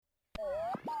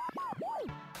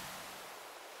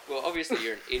Well, obviously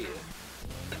you're an idiot.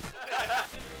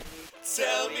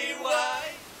 Tell me why.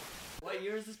 What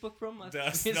year is this book from?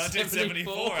 That's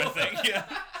 1974, I think. Yeah.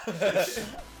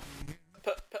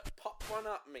 Pop one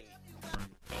up me.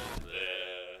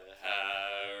 The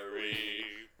Harry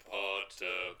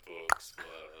Potter books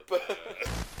were there.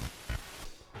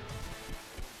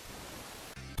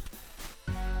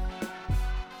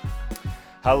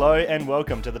 Hello and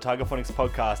welcome to the Tiger Phonics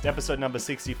podcast, episode number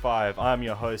 65. I'm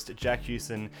your host, Jack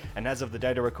Hewson, and as of the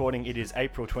date of recording, it is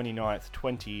April 29th,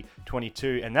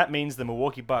 2022, and that means the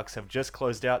Milwaukee Bucks have just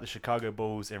closed out the Chicago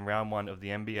Bulls in round one of the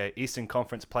NBA Eastern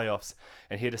Conference playoffs,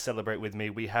 and here to celebrate with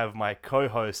me, we have my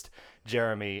co-host,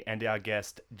 Jeremy, and our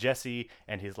guest, Jesse,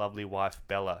 and his lovely wife,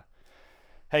 Bella.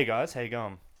 Hey guys, how you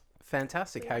going?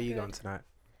 Fantastic. How are you going tonight?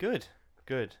 Good.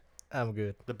 I'm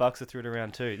good. The Bucks are through to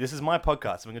round two. This is my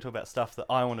podcast, so we're going to talk about stuff that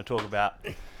I want to talk about.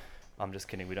 I'm just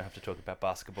kidding. We don't have to talk about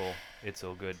basketball. It's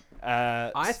all good.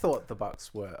 I thought the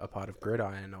Bucks were a part of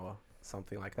Gridiron or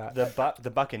something like that. The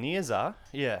Buccaneers are,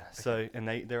 yeah. So and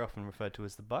they're often referred to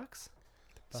as the Bucks.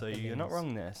 So you're not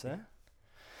wrong there, sir.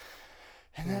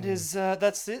 And that is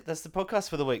that's it. That's the podcast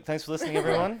for the week. Thanks for listening,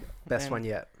 everyone. Best one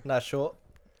yet. Nice short.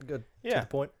 Good. Yeah. To the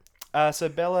point. So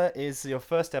Bella is your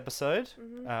first episode.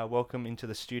 Welcome into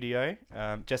the studio.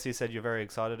 Jesse said you're very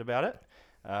excited about it.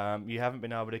 You haven't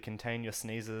been able to contain your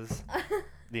sneezes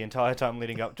the entire time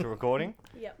leading up to recording.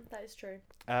 Yep, that is true.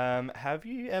 Have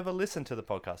you ever listened to the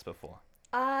podcast before?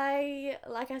 I,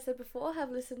 like I said before, have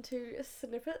listened to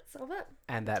snippets of it.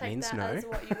 And that Take means that no. as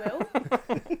what you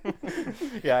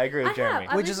will. Yeah, I agree with Jeremy.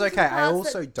 I've Which is listened to okay. the I parts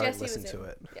also that don't Jesse listen was to in.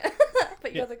 it. Yeah.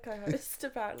 But you're the co-host,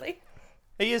 apparently.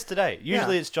 He is today.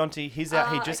 Usually it's Jonty. He's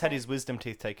out. He just had okay. his wisdom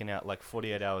teeth taken out like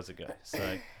 48 hours ago.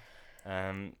 So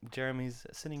Jeremy's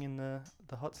sitting in the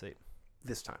hot seat.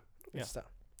 This time. Yeah. Stuff.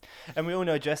 And we all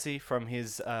know Jesse from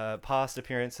his past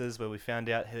appearances where we found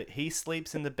out he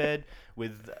sleeps in the bed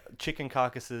with chicken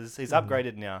carcasses. He's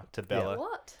upgraded now to Bella.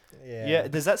 What? Yeah.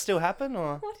 Does that still happen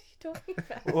or? What are you talking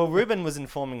about? Well, Ruben was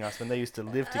informing us when they used to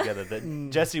live together that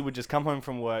Jesse would just come home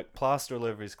from work, plaster all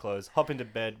over his clothes, hop into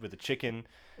bed with a chicken,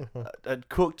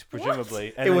 cooked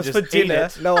presumably, and It then was just for dinner.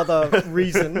 eat it. No other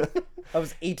reason. I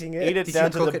was eating it. Eat it Did down you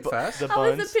to cook the, it first? the I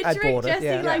was bones, picturing bought it, Jesse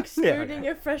yeah. like Yeah. spooning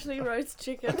a freshly roast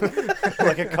chicken.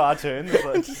 like a cartoon. It's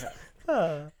like, Just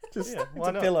Yeah, it's why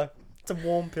a not? pillow. It's a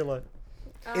warm pillow.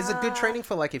 Is it good training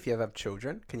for like if you ever have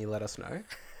children? Can you let us know?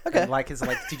 Okay. And, like, is it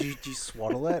like, did you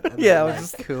swaddle it? And Yeah, then, I was like,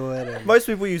 just- cool it. And... Most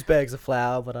people use bags of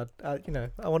flour, but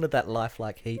I wanted that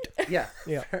lifelike heat. Yeah.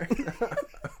 Yeah.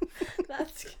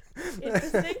 That's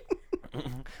interesting.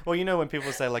 well, you know when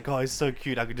people say like, "Oh, he's so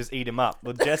cute, I could just eat him up."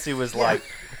 Well, Jesse was like,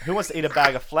 "Who wants to eat a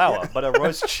bag of flour? But a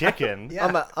roast chicken? Yeah.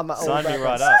 I'm a Sign me old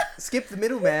right badass. up." Skip the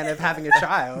middleman of having a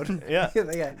child. Yeah.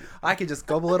 Yeah. I could just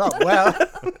gobble it up. Well,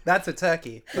 that's a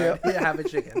turkey. But you have a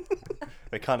chicken.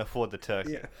 They can't afford the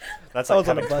turkey. Yeah. That's I like was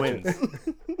on a having budget.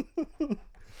 twins.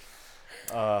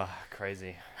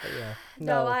 Crazy. But yeah.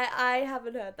 No, I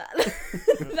haven't heard that.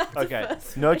 That's Okay, the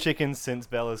first no one. chickens since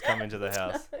Bella's come into the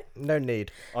house. No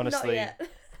need. Honestly, Not yet.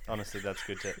 honestly, that's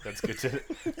good to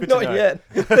Not know. yet.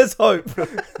 There's hope.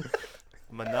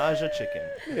 Menage a chicken.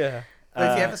 Yeah.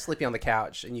 But if you ever slippy on the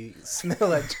couch and you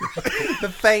smell it, the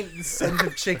faint scent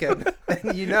of chicken,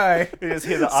 then you know You just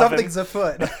hear the something's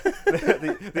afoot.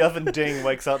 the oven ding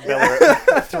wakes up Bella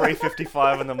at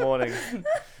 3:55 in the morning.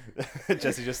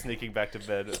 Jesse just sneaking back to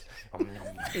bed.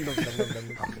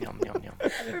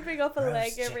 Ripping off a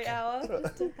leg every hour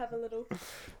just to have a little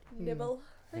nibble.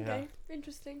 Okay,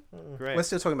 interesting. Great. We're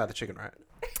still talking about the chicken, right?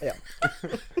 Yeah.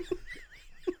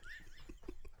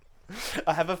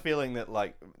 I have a feeling that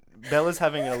like Bella's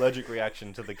having an allergic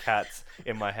reaction to the cats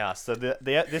in my house. So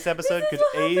this episode This is could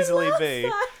what happened easily last be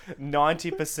time.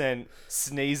 90%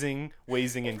 sneezing,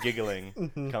 wheezing, and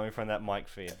giggling coming from that mic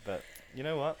feed. But you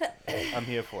know what? I'm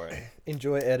here for it.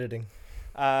 Enjoy editing.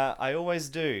 I always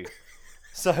do.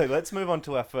 So let's move on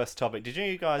to our first topic. Did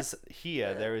you guys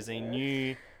hear there is a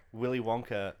new Willy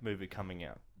Wonka movie coming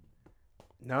out?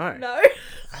 No. No.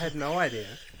 I had no idea.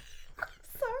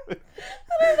 Sorry.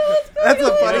 I don't know what's going That's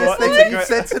the on. funniest what? thing It's a that you great-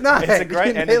 said tonight. It's a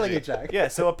great You're nailing energy. it, Jack. Yeah,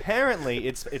 so apparently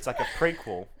it's like a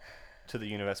prequel to the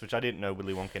universe, which I didn't know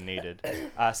Willy Wonka needed.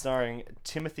 Starring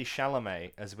Timothy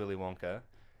Chalamet as Willy Wonka,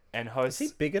 and Is hosts he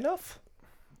big enough?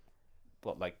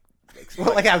 what like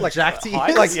Well, like how jacked he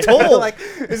height? is. Like Yeah. tall? Like,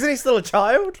 Isn't he still a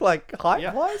child? Like height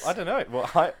yeah, wise? I don't know. Well,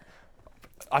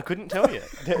 I couldn't tell you.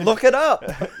 Look it up.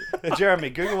 Jeremy,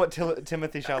 Google what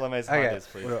Timothy Chalamet's height okay. is,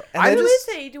 please. Well, And I then Who just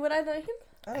is he? Do I know him?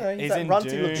 I don't know. He's He's that in runty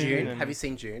Dune. looking. June. and- Have you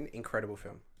seen June? Incredible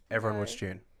film. Everyone watched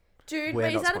June. June. We're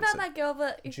Wait, is not that about sponsored. that girl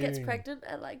that gets June. pregnant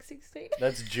at like 16?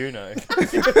 That's Juno.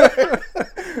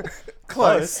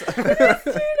 Close.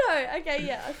 Juno. Okay,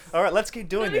 yes. All right, let's keep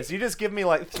doing this. You just give me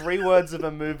like 3 words of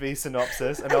a movie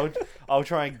synopsis, and I'll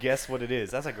try and guess what it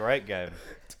is. That's a great game.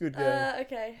 It's a good game.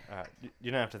 Okay. All right,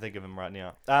 you don't have to think of them right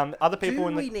now. Other people Do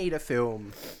in we the need a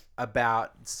film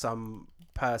about some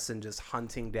person just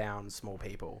hunting down small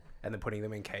people and then putting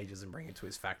them in cages and bringing it to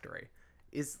his factory?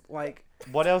 Is like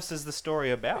what else is the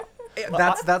story about?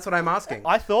 that's what I'm asking.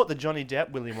 I thought the Johnny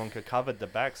Depp Willy Wonka covered the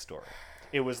backstory.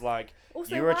 It was like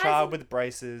Also, you're a why child isn't- with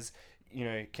braces. You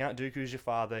know, Count Dooku's your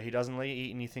father. He doesn't let you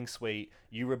eat anything sweet.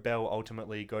 You rebel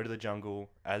ultimately, go to the jungle,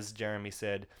 as Jeremy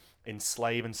said,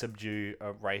 enslave and subdue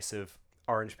a race of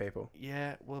Orange people.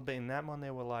 yeah. Well, but in that one,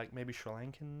 they were like maybe Sri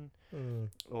Lankan Mm.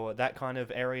 or that kind of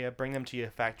area. Bring them to your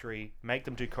factory, make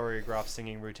them do choreographed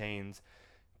singing routines,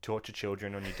 torture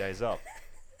children on your days off.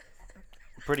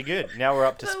 Pretty good. Now we're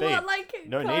up to So speed. what, like,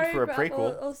 No need for a choreograph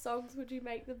prequel. or songs would you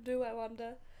make them do, I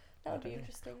wonder? That would be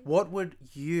interesting. What would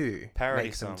you Parody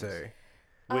make them songs. do?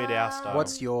 Weird Al style.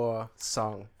 What's your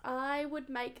song? I would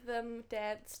make them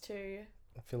dance to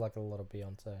I feel like a lot of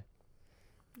Beyonce.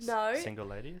 No Single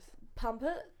ladies? Pump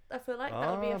It. I feel like that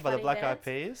would be a by funny the Black dance. Eyed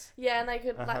Peas? Yeah, and they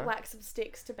could Uh-huh. like whack some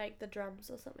sticks to make the drums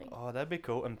or something. Oh, that'd be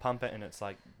cool. And pump it, and it's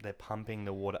like they're pumping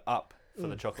the water up for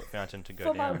the chocolate fountain to go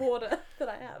For my down. water that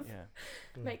I have.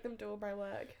 Yeah, Make them do all my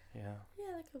work. yeah.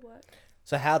 Yeah, that could work.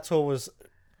 So how tall was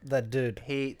that dude?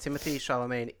 Timothy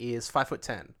Chalamet is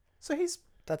 5'10", so he's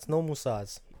That's normal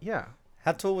size. yeah.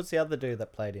 How tall was the other dude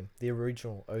that played him? The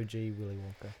original OG Willy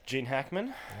Wonka. Gene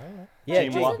Hackman? Yeah,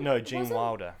 Gene Gene, wasn't- Gene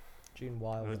Wilder. Gene It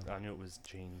Wilder. was- I knew it was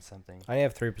Gene something. I only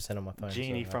have 3% on my phone.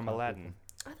 Genie so I from can't Aladdin.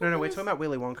 I thought No, there we're was- talking about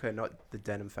Willy Wonka, not the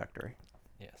Denim Factory.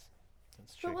 Yes,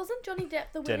 that's But true. wasn't Johnny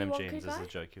Depp the Willy Denim Wonka jeans is guy? the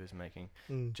joke he was making.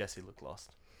 Mm. Jesse looked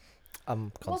lost. I'm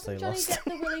Wasn't constantly Johnny lost. Depp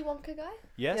the Willy Wonka guy?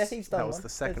 Yes. Yeah, he's done That was one. the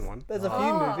second There's- one. There's a few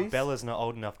Oh. movies. Bella's not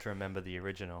old enough to remember the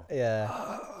original. Yeah.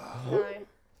 No.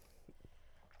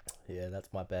 Yeah,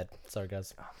 that's my bad. Sorry,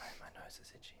 guys. Oh man, my nose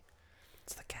is itchy.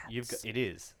 It's the cat. It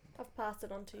is. I've passed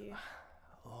it on to you.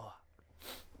 Oh,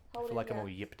 I Hold feel it like I'm down.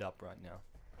 all yipped up right now.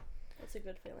 That's a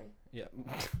good feeling. Yeah.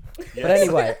 But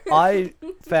anyway, I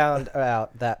found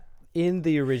out that in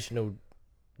the original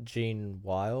Gene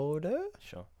Wilder,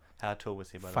 Sure. How tall was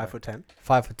he by the way? 5'10".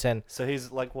 5'10". So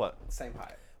he's like what? Same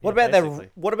height. What Yeah, about their basically.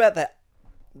 What about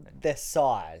their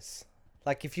size?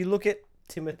 Like if you look at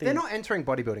Timothy, They're not entering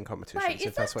bodybuilding competitions, Wait, if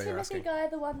is that's that what you're Timothy asking. guy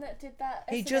the one that did that?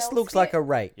 he SNL just looks like skit? a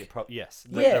rake. Yeah, yes.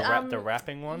 Yeah. The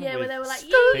rapping one. Yeah, where with they were like,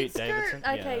 Pete "Skirt, Davidson.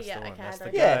 skirt." Okay, that's yeah, the one. okay, That's I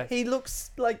the know. Yeah, guy. he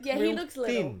looks like Yeah, he real looks thin.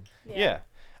 little. Yeah.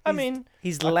 I mean,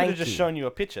 He's I could lanky. have just shown you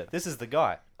a picture. This is the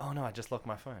guy. Oh no, I just locked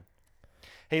my phone.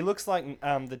 He looks like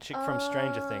the chick from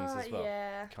Stranger Things as well.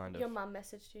 Yeah. Kind of. Your mum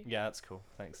messaged you. Yeah, that's cool.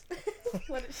 Thanks.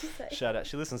 What did she say? Shout out.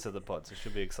 She listens to the pod, so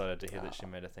she'll be excited to hear that she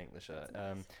made a thing. The show.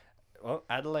 Well,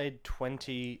 Adelaide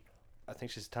 20. I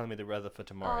think she's telling me the weather for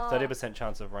tomorrow. 30%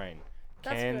 chance of rain.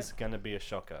 That's Cairns gonna be a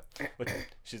shocker. But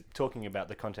she's talking about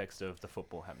the context of the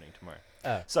football happening tomorrow.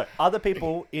 Oh. So other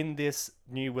people in this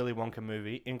new Willy Wonka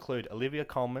movie include Olivia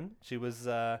Colman. She was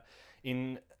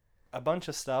in a bunch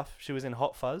of stuff. She was in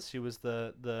Hot Fuzz. She was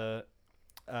the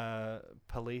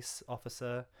police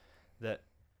officer that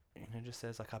just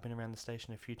says like I've been around the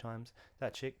station a few times.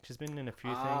 That chick. She's been in a few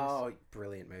things. Oh,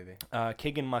 brilliant movie.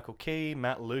 Keegan Michael Key,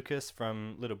 Matt Lucas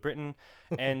from Little Britain,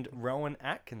 and Rowan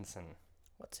Atkinson.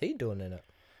 What's he doing in it?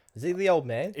 Is he the old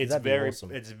man? 'Cause It's that'd be very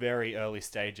awesome. it's very early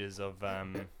stages of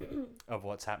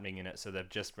what's happening in it, so they've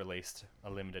just released a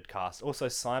limited cast. Also,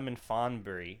 Simon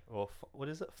Farnbury, or what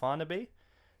is it, Farnaby?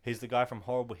 He's the guy from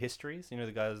Horrible Histories. You know,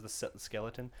 the guy who's the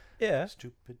skeleton. Yeah.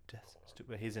 Stupid.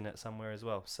 He's in it somewhere as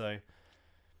well. So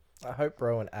I hope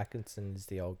Rowan Atkinson is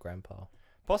the old grandpa.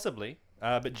 possibly.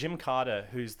 But Jim Carter,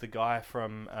 who's the guy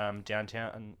from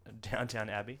Downton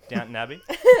Abbey, the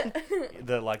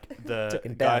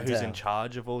guy who's in Downtown.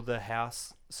 charge of all the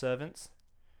house servants,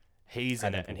 he's I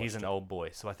in it, never and he's watched an old boy.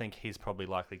 So I think he's probably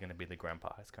likely going to be the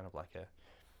grandpa. It's kind of like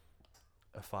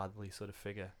a fatherly sort of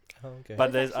figure. Oh, okay.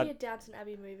 But There's there's, actually a Downton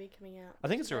Abbey movie coming out. I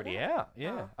think Did it's you know already that? out.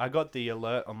 Yeah, Oh. I got the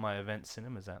alert on my Event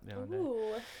Cinemas app the other day.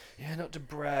 Ooh. Yeah, not to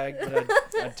brag, but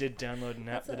I did download an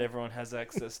app That's that a- everyone has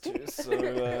access to.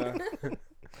 So.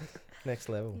 Next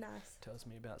level. Nice. Tells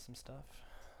me about some stuff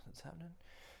that's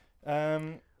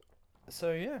happening.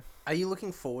 So yeah, Are you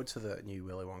looking forward to the new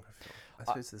Willy Wonka film? I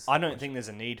suppose this is I the don't question. think there's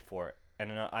a need for it,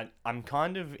 and I'm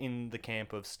kind of in the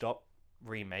camp of stop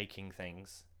remaking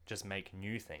things, just make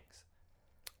new things.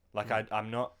 Like I'm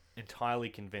not entirely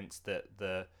convinced that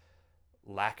the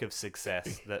lack of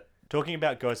success that talking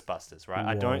about Ghostbusters, right?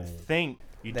 I don't Whoa. think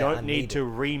you They're don't need unneeded. to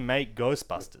remake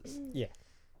Ghostbusters. Yeah.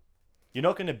 You're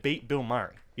not going to beat Bill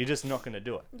Murray. You're just not going to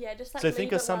do it. Yeah, just like So leave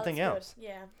think it of while something it's good. else.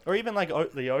 Yeah. Or even like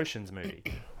the Oceans movie.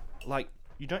 Like,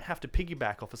 you don't have to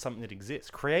piggyback off of something that exists.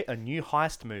 Create a new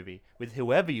heist movie with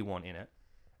whoever you want in it,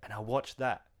 and I'll watch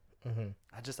that.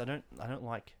 I don't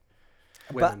like.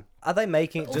 Women. But are they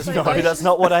making it just Also, No, that's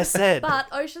not what I said. But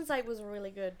Ocean's 8 was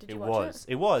really good. Did you watch it?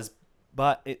 It was.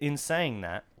 But in saying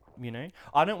that,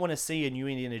 I don't want to see a new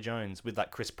Indiana Jones with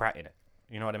like Chris Pratt in it.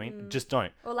 You know what I mean? Just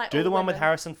don't. Or like Do all the one with women.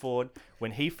 Harrison Ford.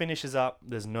 When he finishes up,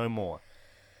 there's no more.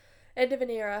 End of an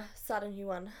era, start a new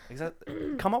one.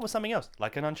 Exactly. Come up with something else,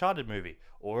 like an Uncharted movie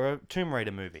or a Tomb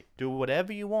Raider movie. Do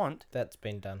whatever you want. That's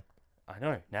been done. I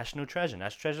know. National Treasure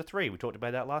 3. We talked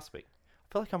about that last week.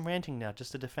 I feel like I'm ranting now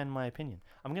just to defend my opinion.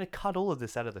 I'm going to cut all of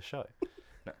this out of the show.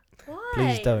 Why?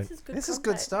 Please don't. This is good This is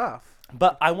good stuff.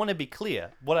 But I want to be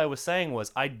clear. What I was saying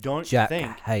was I don't Jack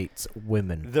think hates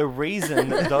women. the reason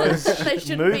those They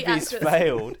shouldn't be movies actors.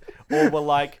 failed or were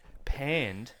like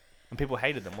panned and people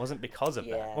hated them wasn't because of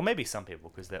that. Yeah. Well, maybe some people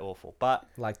because they're awful. But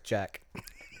Like Jack.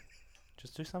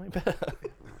 just do something better.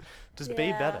 Just be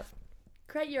Yeah. better.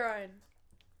 Create your own.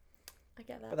 I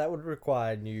get that. But that would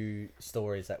require new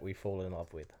stories that we fall in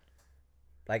love with.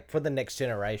 Like, for the next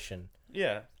generation.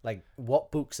 Yeah. Like,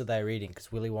 what books are they reading?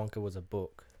 Because Willy Wonka was a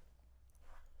book.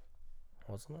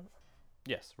 Wasn't it?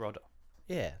 Yes, Roald Dahl.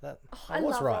 Yeah, that I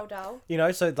was love right. Roald Dahl. You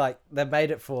know, so, like, they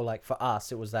made it for, like, for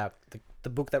us, it was that the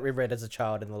book that we read as a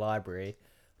child in the library.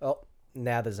 Oh,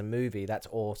 now there's a movie. That's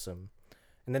awesome.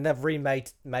 And then they've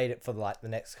made it for, like, the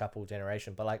next couple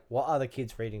generation. But, like, what are the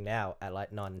kids reading now at,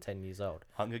 like, 9 and 10 years old?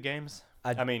 Hunger Games.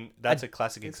 I- I mean, that's a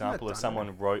classic Isn't that example of done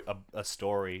someone wrote a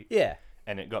story Yeah.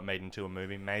 and it got made into a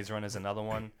movie. Maze Runner's another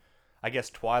one. I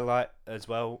guess Twilight as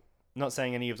well. Not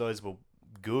saying any of those were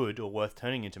good or worth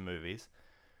turning into movies,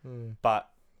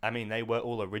 but I mean they were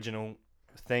all original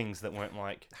things that weren't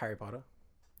like. Harry Potter.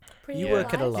 Pretty You Little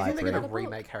work at a Lies. Do you think they're library. going to Another book.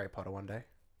 remake Harry Potter one day?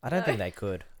 I don't No. think they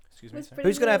could. Excuse me. Was Sir? Pretty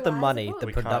Who's going to have the Little Lies money, a book? the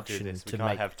We can't do production this. We to can't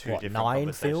make, have two what, different 9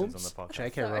 conversations films? on the podcast.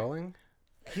 J.K. No. Rowling?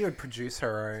 He would produce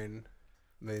her own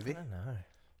I movie. don't know.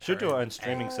 Should do her own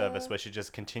streaming service where she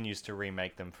just continues to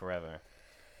remake them forever.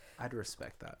 I'd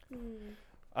respect that.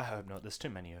 I hope not. There's too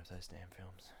many of those damn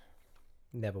films.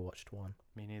 Never watched one.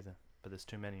 Me neither. But there's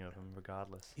too many of them,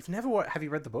 regardless. You've never have you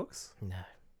read the books? No.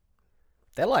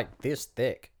 They're like this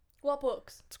thick. What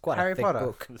books? It's quite Harry a thick Potter.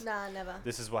 book. Nah, never.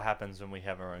 This is what happens when we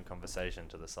have our own conversation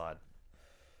to the side.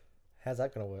 How's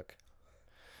that going to work?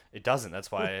 It doesn't.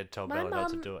 That's why I told My Bella not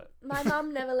to mum- do it. My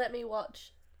mum never let me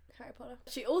watch Harry Potter.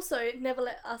 She also never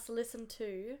let us listen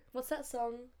to what's that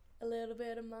song? A little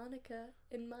bit of Monica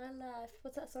in my life.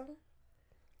 What's that song?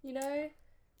 You know?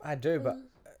 I do, but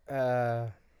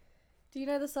Do you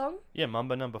know the song? Yeah,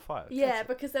 Mamba number 5. Yeah,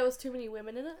 because there was too many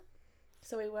women in it,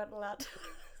 so we weren't allowed to.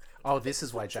 Oh, this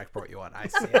is why Jack brought you on. I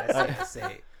see.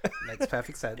 Makes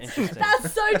perfect sense. Interesting.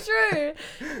 That's so true.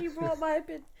 You brought my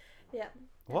opinion. Yeah.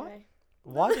 What? Anyway.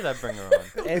 Why did I bring her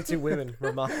on? anti-women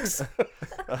remarks.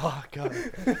 Oh god.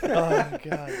 Oh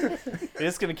god. They're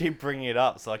just gonna keep bringing it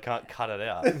up, so I can't cut it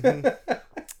out.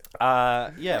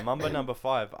 Yeah, Mamba number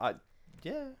 5.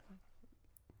 Yeah.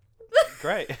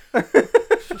 Great.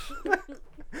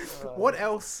 What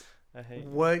else I hate.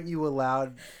 weren't you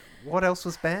allowed? What else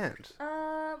was banned?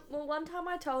 Well, one time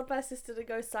I told my sister to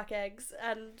go suck eggs,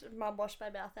 and Mum washed my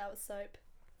mouth out with soap.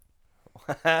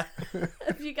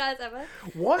 Have you guys ever?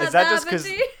 What? Is that just happened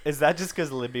because to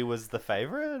you? Libby was the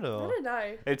favorite, I or don't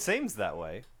know. it seems that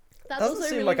way? That's Doesn't also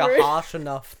seem really like rude. a harsh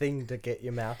enough thing to get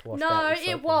your mouth washed out. No, with soap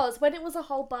it in. was when it was a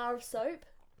whole bar of soap,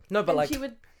 No, but and like, she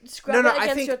would scrub it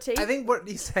against your teeth. I think what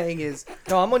he's saying is,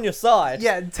 no, I'm on your side.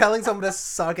 yeah, telling someone to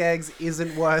suck eggs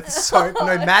isn't worth soap,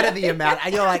 no matter the amount.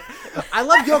 And you're like, I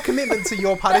love your commitment to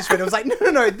your punishment. It was like,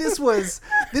 no, this was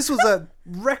a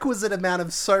requisite amount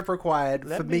of soap required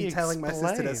Let for me me telling my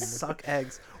sister to explain. suck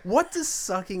eggs. What does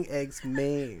sucking eggs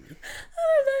mean? I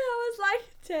don't know. I was like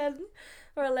 10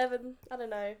 or 11. I don't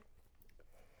know.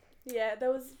 Yeah,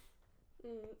 there was.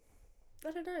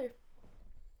 I don't know.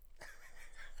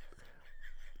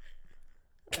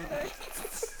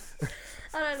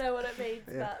 I don't know what it means,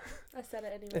 Yeah. but I said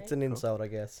it anyway. It's an insult, I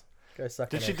guess. Go suck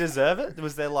Did an she egg. deserve it?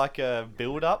 Was there like a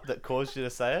build-up that caused you to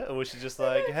say it, or was she just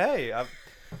like, "Hey,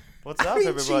 what's up, I mean,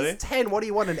 everybody"? she's 10. What do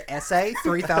you want? An essay?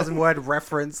 3,000 word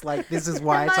reference? Like, this is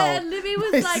why and I my, told Libby my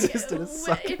was like, sister to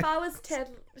suck if I was 10,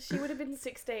 she would have been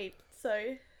 16. So,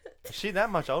 Is she that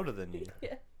much older than you?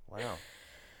 yeah. Wow.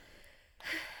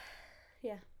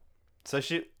 Yeah. So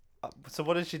she. So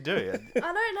what did she do? I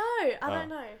don't know. I Oh. don't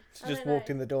know. She just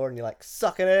walked in the door and you're like,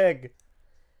 suck an egg.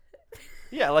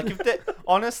 Yeah, like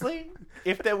honestly,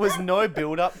 if there was no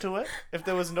build up to it, if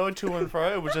there was no to and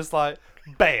fro, it was just like,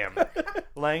 bam,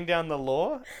 laying down the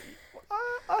law.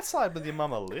 I side with your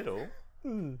mum a little.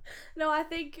 No, I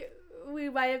think we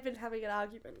may have been having an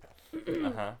argument.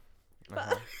 Uh-huh.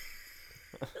 But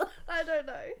I don't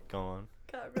know. Go on.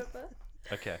 Can't remember.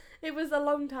 Okay. It was a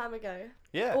long time ago.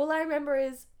 Yeah. All I remember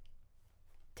is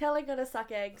telling her to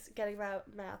suck eggs, getting my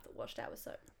mouth washed out with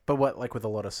soap. But what, like with a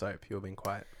lot of soap? You were being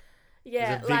quiet.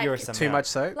 Yeah, There's a vigorous like Too amount. much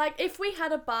soap? like if we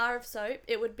had a bar of soap,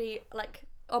 it would be like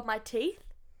on my teeth,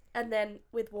 and then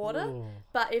with water. Ooh.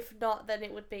 But if not, then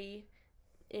it would be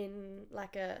in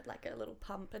like a little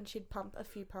pump, and she'd pump a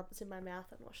few pumps in my mouth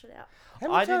and wash it out. How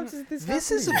many I times didn't- is This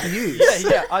is happening? abuse.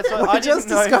 Yeah. I We're didn't just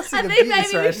know. discussing I think abuse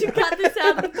maybe we right should now. cut this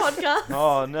out of the podcast.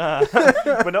 Oh no,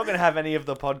 we're not gonna have any of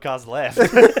the podcast left.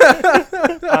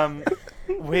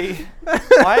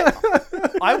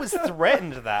 I was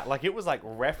threatened that, like, it was like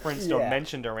referenced or Yeah.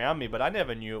 mentioned around me, but I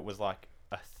never knew it was like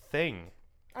a thing.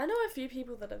 I know a few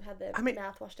people that have had their I mean-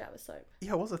 mouth washed out with soap.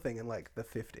 Yeah, it was a thing in like the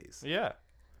 50s. Yeah,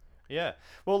 yeah.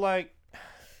 Well, like,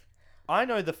 I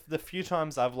know the few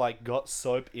times I've like got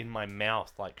soap in my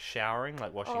mouth, like showering,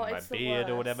 like washing Oh, my it's the beard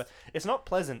or whatever. worst. It's not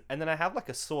pleasant, and then I have like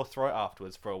a sore throat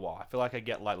afterwards for a while. I feel like I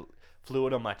get like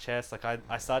fluid on my chest. Like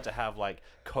I start to have like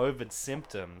COVID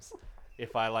symptoms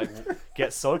if I like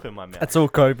get soap in my mouth. That's all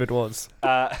COVID was.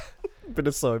 Uh, Bit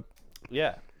of soap.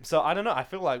 yeah. So I don't know. I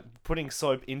feel like putting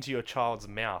soap into your child's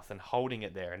mouth and holding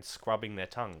it there and scrubbing their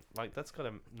tongue, like that's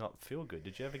gotta not feel good.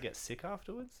 Did you ever get sick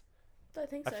afterwards? Don't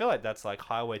think so. I feel like that's like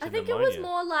highway to I think pneumonia. it was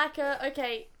more like a,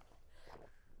 okay,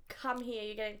 come here,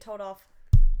 you're getting told off.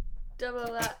 Blah, blah,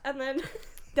 blah, and then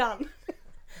done.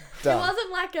 It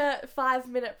wasn't like a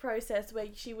 5-minute process where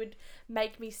she would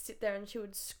make me sit there and she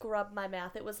would scrub my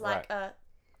mouth. It was like Right. a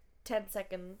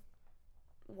 10-second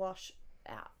wash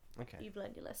out. Okay. You've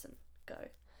learned your lesson. Go.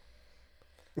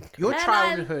 Your Man,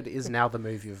 childhood is now the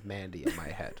movie of Mandy in my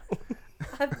head.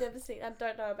 I've never seen. I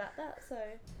don't know about that. So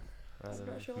I don't not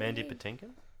know. sure what Mandy you mean. Patinkin?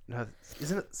 No,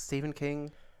 isn't it Stephen King?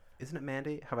 Isn't it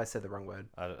Mandy? Have I said the wrong word?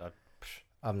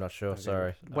 I'm not sure. I've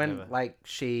Sorry. never- When never- like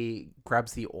she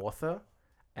grabs the author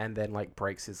and then like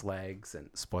breaks his legs and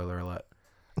spoiler alert.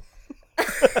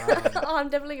 oh, I'm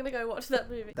definitely gonna go watch that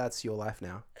movie. That's your life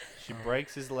now. she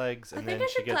breaks his legs I and think then I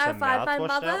she should gets her clarify. mouth My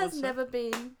washed mother out has with soap? never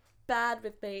been bad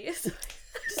with me.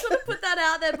 So I just want to put that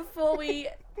out there before we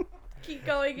keep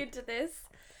going into this.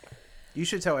 You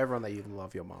should tell everyone that you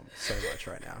love your mom so much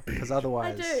right now because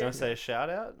otherwise. do. Do you want to say a shout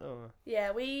out? Or?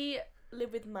 Yeah, we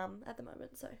live with mum at the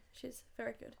moment, so she's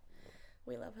very good.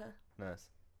 We love her. Nice.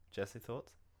 Jesse,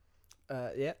 thoughts?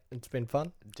 Yeah, it's been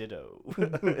fun. Ditto.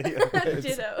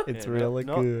 Ditto. It's Yeah, really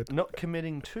not, good. Not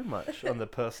committing too much on the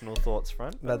personal thoughts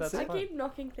front. But That's that's I fine. keep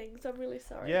knocking things. I'm really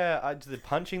sorry. Yeah, I did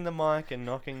punching the mic and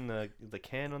knocking the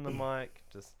can on the mic.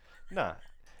 Just nah.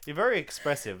 You're very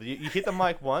expressive. You hit the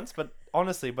mic once, but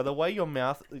honestly, by the way your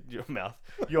hand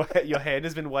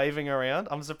has been waving around,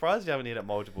 I'm surprised you haven't hit it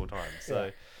multiple times.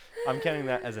 So, I'm counting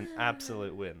that as an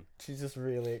absolute win. She's just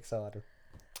really excited.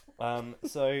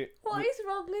 So What is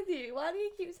wrong with you? Why do you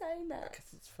keep saying that? Because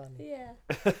it's funny. Yeah.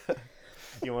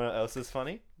 you know what else is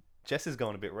funny? Jess is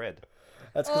going a bit red.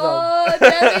 That's because Oh,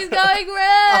 Jesse's going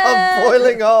red. I'm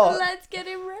boiling hot. Let's get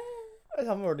him red.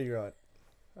 I'm already right.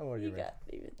 I'm already You right. got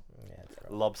even. Yeah, that's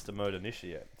right. Lobster mode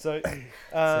initiate. So,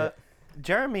 That's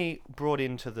Jeremy brought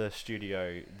into the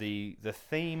studio the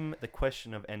theme, the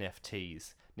question of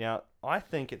NFTs. Now, I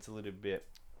think it's a little bit,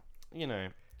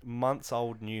 months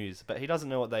old news, but he doesn't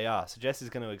know what they are. So Jess is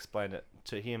going to explain it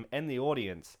to him and the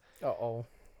audience Uh-oh.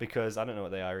 because I don't know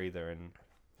what they are either, and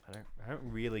I don't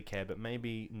really care. But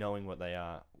maybe knowing what they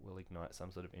are will ignite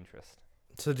some sort of interest.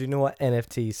 So do you know what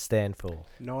NFTs stand for?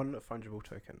 Non-fungible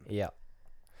token. Yeah.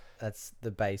 That's the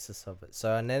basis of it.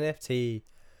 So an NFT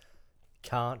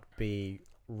can't be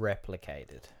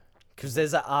replicated. Because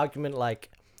there's an argument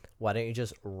like, why don't you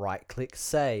just right-click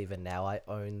save and now I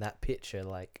own that picture?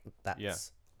 Like,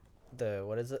 that's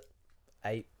what is it?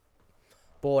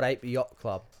 Bored Ape Yacht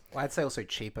Club. Well, I'd say also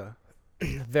cheaper.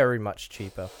 Very much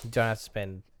cheaper. You don't have to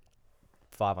spend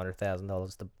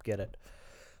 $500,000 to get it.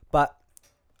 But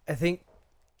I think,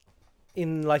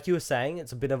 like you were saying,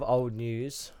 it's a bit of old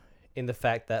news in the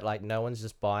fact that like no one's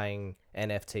just buying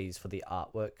NFTs for the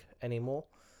artwork anymore.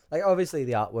 Like obviously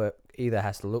the artwork either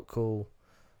has to look cool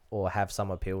or have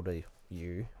some appeal to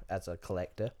you as a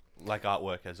collector. Like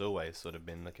artwork has always sort of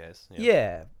been the case.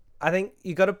 Yeah. I think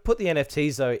you got to put the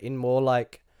NFTs though in more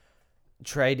like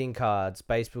trading cards,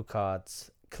 baseball cards,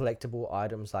 collectible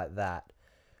items like that.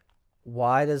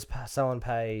 Why does someone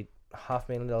pay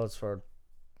 $500,000 for,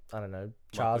 I don't know,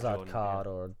 Charizard Jordan, card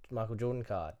or a Michael Jordan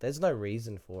card? There's no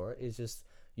reason for it. It's just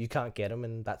you can't get them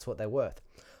and that's what they're worth.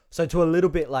 So to a little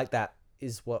bit like that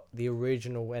is what the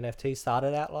original NFT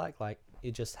started out like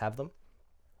you just have them.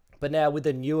 But now with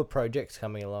the newer projects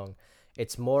coming along,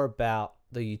 it's more about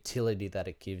the utility that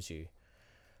it gives you.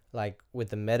 Like with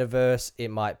the metaverse, it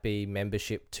might be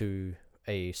membership to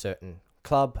a certain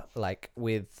club. Like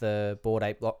with the Bored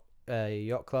Ape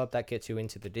Yacht Club, that gets you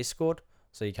into the Discord.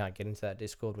 So you can't get into that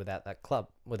Discord without that club,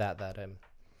 without that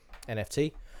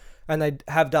NFT. And they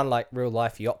have done like real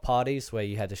life yacht parties where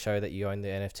you had to show that you own the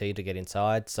NFT to get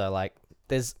inside. So like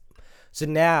so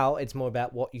now it's more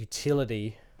about what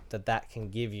utility that can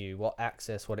give you, what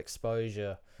access, what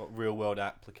exposure. What real world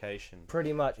application.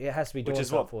 Pretty much, it has to be doing Which is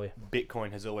something what for you.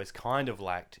 Bitcoin has always kind of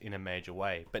lacked in a major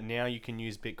way. But now you can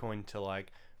use Bitcoin to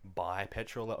like buy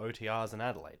petrol at OTRs in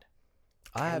Adelaide.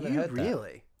 I haven't you heard that.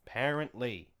 really?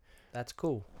 Apparently. That's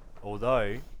cool.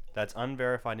 Although, that's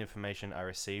unverified information I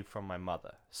received from my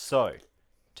mother. So,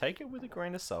 take it with a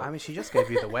grain of salt. I mean, she just gave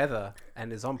you the weather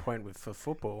and is on point for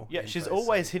football. Yeah, she's info, so-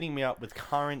 always hitting me up with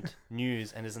current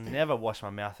news and has never washed my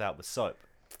mouth out with soap.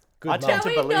 Good I mum. tend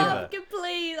Can to we believe her. not?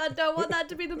 Please, I don't want that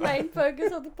to be the main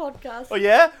focus of the podcast. Oh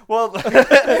yeah? Well,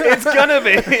 it's gonna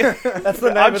be. That's the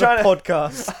name I'm of trying the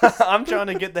podcast. I'm trying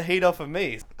to get the heat off of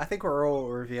me. I think we're all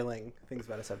revealing things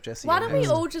about ourselves. Jesse. Why you don't we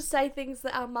next. all just say things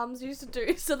that our mums used to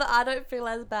do so that I don't feel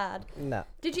as bad? No.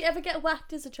 Did you ever get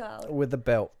whacked as a child? With the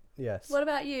belt, yes. What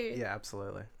about you? Yeah,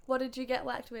 absolutely. What did you get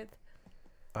whacked with?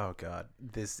 Oh god,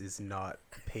 this is not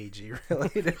PG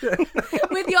related.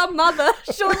 With your mother?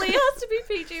 Surely it has to be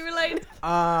PG related.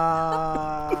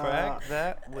 Crack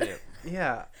that whip.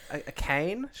 Yeah, a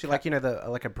cane. She like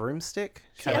like a broomstick.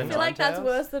 She I Cat and feel like that's Ninetales?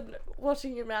 worse than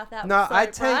washing your mouth out. No,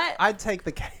 with soap, I'd take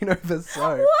the cane over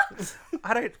soap. What?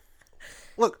 I don't.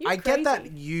 Look, You're I get that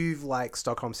crazy. you've like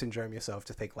Stockholm syndrome yourself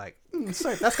to think like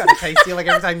soap. That's kind of tasty. Like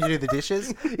every time you do the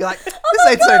dishes, you're like, this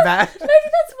ain't so bad. Maybe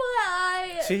that's why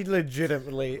I. She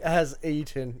legitimately has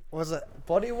eaten, was it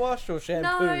body wash or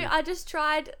shampoo? No, I just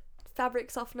tried fabric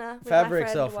softener. With Fabric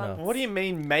my friend softener. once. What do you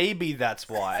mean? Maybe that's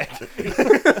why.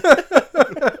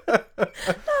 That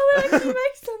would actually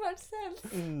make so much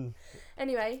sense.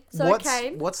 Anyway, so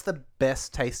cane. What's the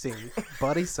best tasting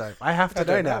body soap? I have to know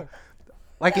don't now. know.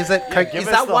 Like, is it? give Is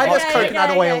us that the why hot there's take.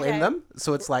 coconut Okay, oil okay. in them?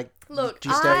 So it's like, Look, do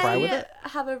you stir fry I with it?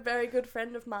 have a very good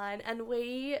friend of mine, and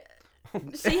she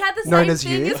had the Known same as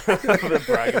thing you. as I'm gonna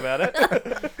brag about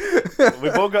it.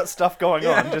 We've all got stuff going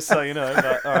on, just so you know.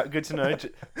 But, all right, good to know.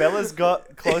 Bella's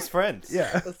got close friends.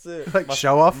 Yeah, That's it. like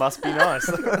show off. Must be nice.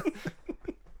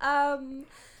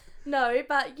 No,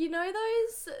 but you know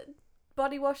those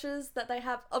body washes that they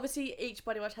have. Obviously, each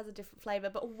body wash has a different flavor,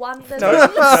 but one there's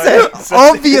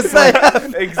Obviously,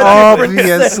 Exactly.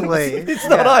 obviously, It's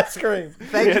not ice cream.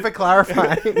 Thank you for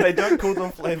clarifying. They don't call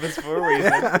them flavors for a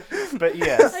reason. But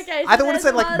yes. Okay, so I thought it there's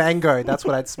said like one- mango. That's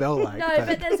what I'd smell like. No,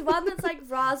 but there's one that's like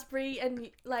raspberry and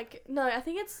like no, I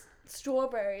think it's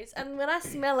strawberries. And when I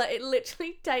smell it, it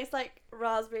literally tastes like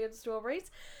raspberry and strawberries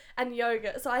and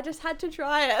yogurt. So I just had to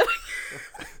try it.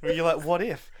 You're like, what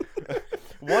if?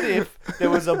 What if there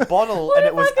was a bottle What and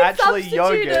if it was I could actually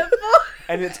substitute yogurt it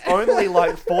for- and it's only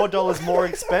like $4 more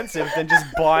expensive than just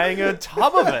buying a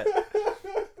tub of it?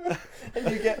 And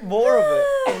you get more of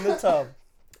it in the tub.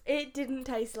 It didn't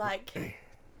taste like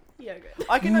yogurt.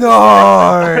 I can No.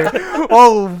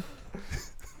 Oh.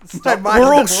 My mind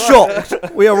We're all is blown.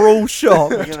 shocked. We are all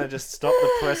shocked. We're gonna just stop the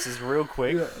presses real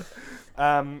quick.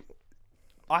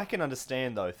 I can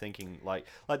understand though, thinking like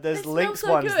there's It Lynx smells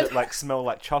so ones good. that like smell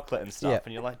like chocolate and stuff, Yeah.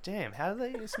 and you're like, damn, how do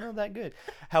they smell that good?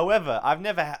 However, I've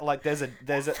never like there's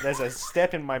a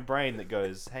step in my brain that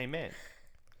goes, hey man,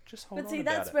 just hold But on see,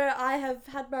 about that's it. where I have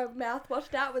had my mouth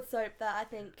washed out with soap that I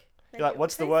think. You're like,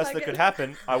 what's the worst that could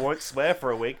happen? I won't swear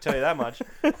for a week, tell you that much.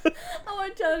 I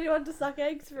won't tell anyone to suck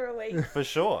eggs for a week. For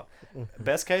sure.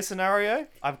 Best case scenario,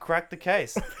 I've cracked the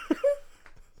case.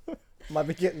 Might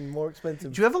be getting more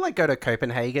expensive. Do you ever like go to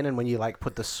Copenhagen and when you like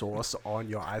put the sauce on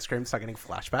your ice cream, start getting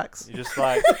flashbacks? You're just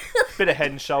like, bit of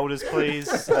head and shoulders, please.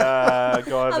 Go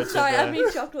over I'm to sorry, the... I mean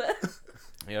chocolate.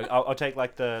 You know, I'll take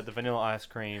like the vanilla ice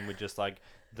cream with just like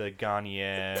the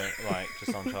Garnier like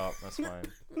just on top. That's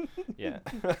fine. Yeah.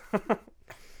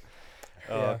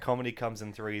 Yeah. Comedy comes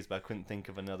in threes, but I couldn't think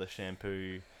of another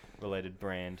shampoo related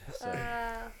brand. So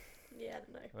Yeah, I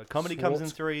don't know. comedy comes in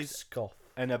Schwartz threes, Scoff.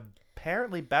 and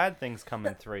apparently bad things come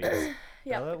in threes.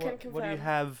 Yeah, Bella, can what confirm. do you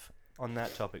have on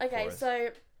that topic Okay, for us? so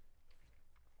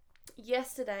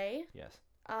yesterday Yes.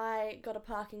 I got a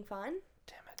parking fine,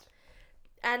 Damn it.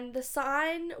 and the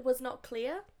sign was not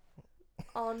clear.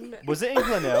 On Was it in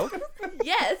Glenelg?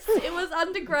 yes, it was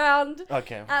underground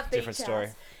Okay, at Beach different story.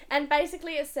 House, and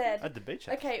basically it said, At the beach.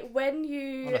 house. okay, when On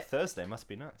you a Thursday must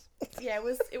be nice. yeah,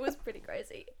 it was pretty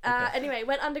crazy. Okay. Anyway,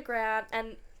 went underground,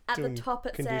 and at Doing the top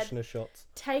it said, conditioner shots.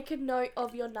 take a note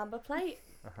of your number plate.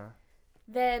 Uh-huh.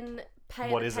 then pay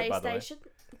What at is the it, pay by the way? station.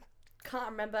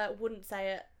 Can't remember. Wouldn't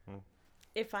say it.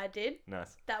 If I did,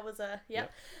 Nice. that was a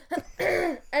yep.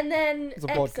 And then It's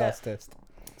a exit. podcast test.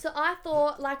 So I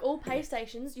thought, like all pay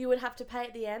stations, you would have to pay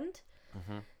at the end.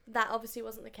 Mm-hmm. That obviously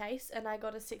wasn't the case, and I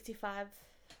got a $65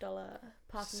 parking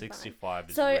fine. 65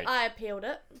 is So rich. I appealed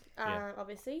it, Yeah.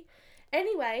 obviously.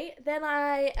 Anyway, then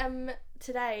I am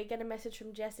today get a message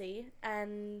from Jessie,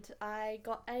 and I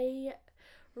got a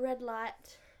red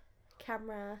light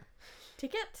camera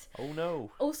ticket. Oh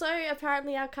no. Also,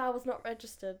 apparently our car was not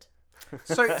registered.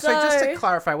 So just to So-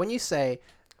 clarify, when you say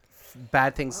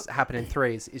bad things happen in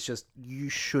threes, it's just you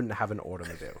shouldn't have an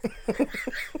automobile.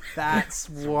 That's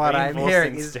what I'm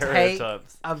hearing. Is take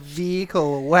stereotypes. a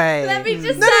vehicle away. Let me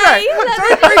just No, say. no, no. let Don't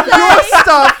me bring just your say-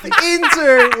 stuff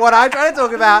into what I'm trying to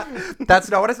talk about. That's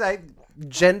not what I say.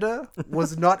 Gender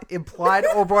was not implied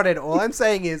or brought in. All I'm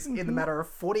saying is, in the matter of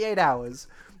 48 hours,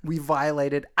 we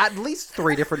violated at least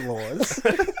 3 different laws.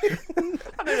 I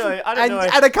don't know. I don't know.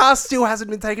 And a car still hasn't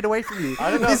been taken away from you. I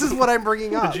don't know. This is what I'm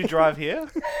bringing up. Did you drive here?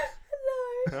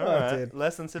 No. All right. did.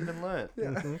 Lessons have been learnt.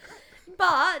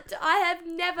 But I have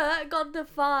never gotten a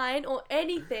fine or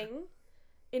anything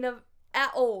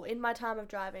at all in my time of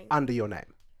driving. Under your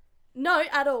name. No,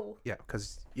 at all. Yeah,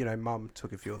 because, Mum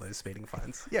took a few of those speeding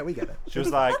fines. Yeah, we get it. She was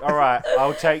like, all right,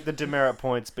 I'll take the demerit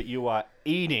points, but you are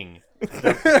eating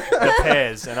the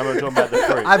pears, and I'm going to talk about the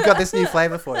fruit. I've got this new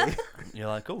flavour for you. You're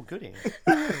like, oh, goody.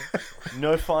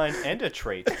 No fine and a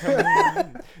treat.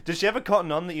 Did she have a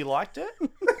cotton on that you liked it?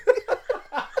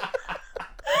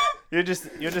 You're just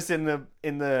in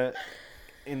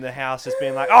the house, just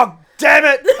being like, oh, damn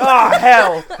it! Oh,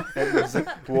 hell! And just,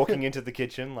 like, walking into the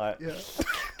kitchen, like,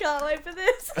 Can't wait for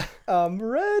this. I'm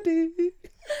ready.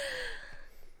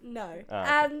 No. Oh, okay.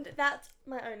 And that's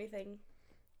my only thing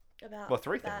about Well,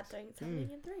 3 bad things. things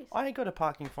happening in threes. I got a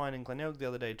parking fine in Glenelg the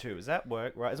other day too. Is that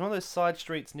work, right? It's one of those side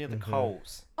streets near the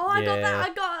Coles. Oh, I got Yeah. that.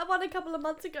 I got one a couple of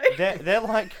months ago. They're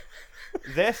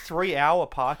 3-hour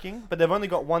parking, but they've only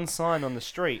got one sign on the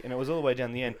street, and it was all the way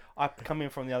down the end. I come in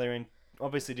from the other end,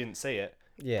 obviously didn't see it.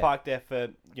 Yeah. Parked there for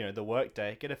the work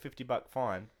day, get a $50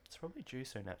 fine. It's probably due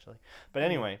soon actually. But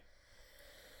anyway,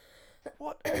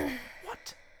 what?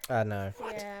 I know.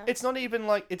 Yeah. It's not even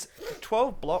like it's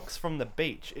 12 blocks from the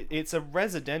beach. It's a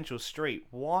residential street.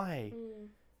 Why?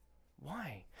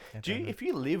 Why? If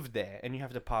you live there and you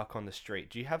have to park on the street,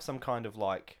 do you have some kind of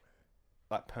like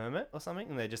permit or something?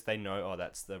 And they know, oh,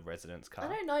 that's the resident's car. I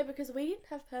don't know because we didn't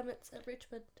have permits at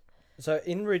Richmond. So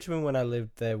in Richmond, when I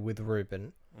lived there with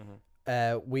Ruben,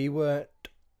 we weren't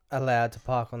allowed to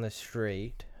park on the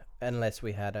street unless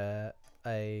we had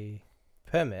a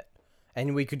permit,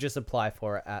 and we could just apply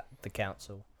for it at the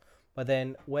council. But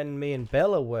then when me and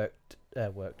Bella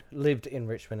lived in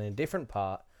Richmond in a different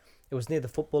part, it was near the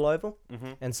football oval,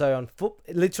 and so on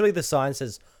literally the sign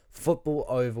says football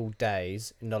oval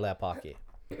days not allowed park here.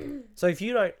 So if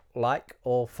you don't like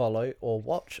or follow or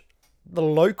watch the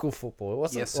local football, it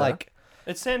wasn't Yes, sir. like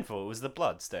It's Sandford. It was the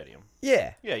Blood Stadium.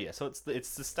 yeah. Yeah. So it's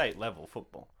the state level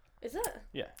football. Is it?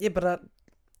 Yeah, but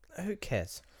who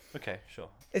cares? Okay, sure.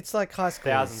 It's like high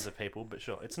school. Thousands of people, but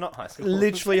sure, it's not high school.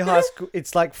 Literally high school.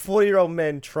 It's like 40-year-old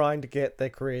men trying to get their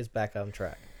careers back on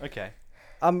track. Okay.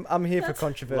 I'm here for That's-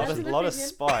 controversy. That's an Lot of opinion.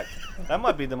 spike. That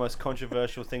might be the most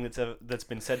controversial thing that's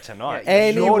been said tonight. You're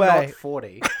Anyway. not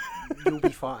 40. You'll be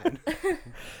fine.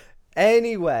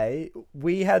 Anyway,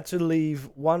 we had to leave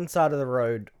one side of the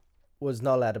road was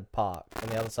not allowed to park, and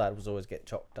the other side was always get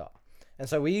chopped up. And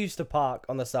so we used to park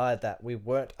on the side that we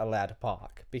weren't allowed to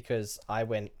park because I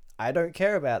don't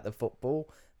care about the football.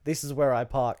 This is where I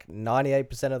park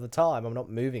 98% of the time. I'm not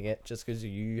moving it just because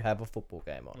you have a football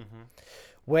game on.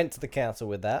 Went to the council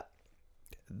with that.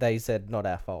 They said not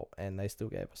our fault, and they still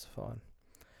gave us a fine.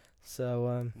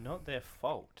 So, Not their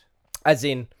fault. as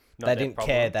in, Not they their didn't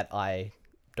care problem. that I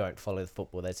don't follow the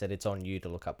football. They said it's on you to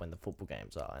look up when the football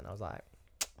games are, and I was like,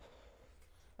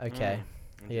 okay,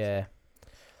 yeah.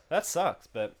 That sucks,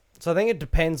 but So I think it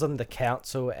depends on the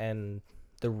council and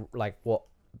what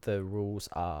the rules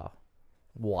are,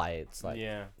 why it's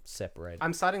yeah. separated.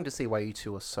 I'm starting to see why you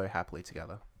two are so happily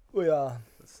together. We are.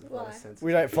 This is a lot of Why? sense.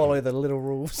 We don't follow the little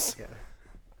rules. Yeah.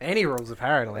 Any rules,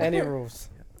 apparently. Any rules.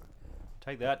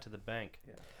 Take that to the bank.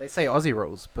 They say Aussie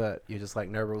rules, but you're just like,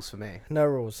 no rules for me. No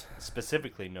rules.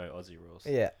 Specifically, no Aussie rules.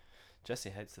 Yeah. Jesse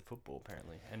hates the football,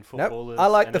 apparently, and Nope. footballers. I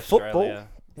like and the football Australia.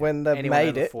 when they've Anyone made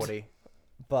over it, 40.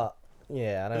 but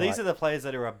yeah, I don't These like... are the players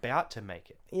that are about to make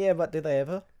it. Yeah, but did they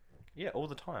ever? Yeah, all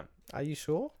the time. Are you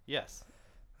sure? Yes.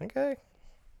 Okay.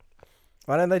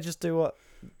 Why don't they just do what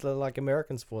the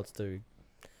American sports do?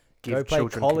 Give Go play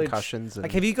children college. concussions. And...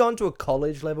 Like, have you gone to a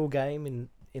college level game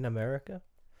in America?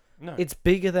 No. It's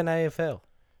bigger than AFL.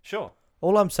 Sure.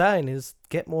 All I'm saying is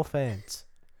get more fans.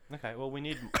 Okay. Well, we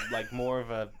need like more of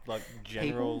a like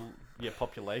general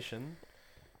population.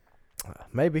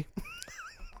 Maybe.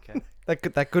 Okay.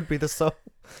 That could be the solve.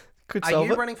 Could Are solve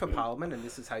you it. running for parliament, and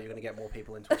this is how you're going to get more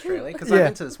people into Australia? Because Yeah. I'm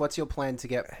into this. What's your plan to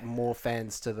get more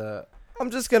fans to the,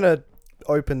 I'm just gonna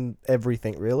open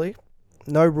everything. Really,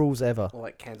 no rules ever. or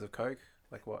like cans of Coke?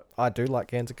 Like what? I do like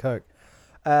cans of Coke.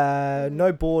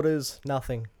 No borders,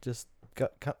 nothing. Just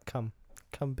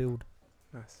come build.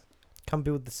 Nice. Come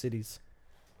build the cities.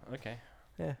 Okay.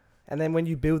 And then when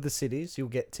you build the cities, you'll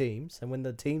get teams. And when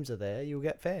the teams are there, you'll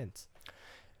get fans.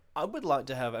 I would like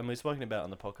to have, and we've spoken about it on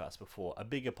the podcast before, a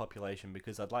bigger population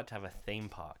because I'd like to have a theme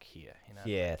park here.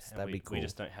 Yes, And that'd be cool. We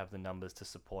just don't have the numbers to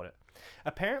support it.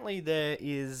 Apparently, there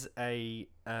is a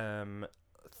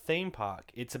theme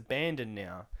park. It's abandoned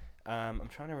now. I'm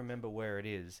trying to remember where it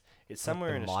is. It's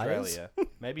somewhere in Myers? Australia.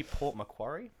 Maybe Port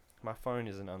Macquarie. My phone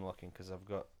isn't unlocking because I've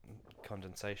got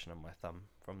condensation on my thumb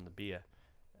from the beer.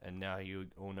 And now you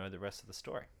all know the rest of the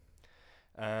story.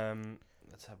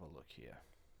 Let's have a look here.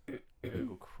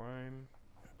 Google Chrome.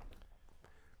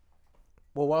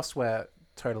 Well, whilst we're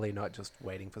totally not just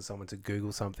waiting for someone to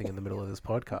Google something in the middle of this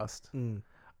podcast,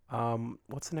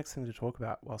 what's the next thing to talk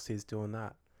about whilst he's doing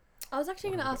that? I was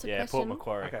actually going to ask a Yeah, question. Port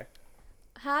Macquarie. Okay.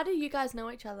 How do you guys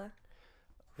know each other?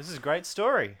 This is a great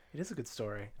story. It is a good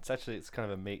story. It's kind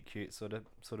of a meet cute sort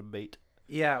of beat.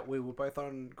 Yeah, we were both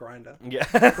on Grindr. Yeah.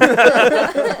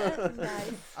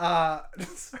 Nice. I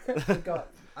forgot.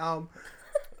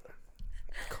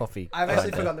 Coffee. I've actually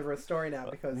Kinda. forgotten the real story now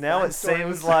because Now my it story seems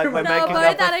was- like we're No, making both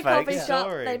up at a a fake coffee shop.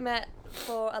 story. They met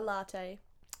for a latte.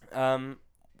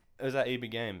 It was at EB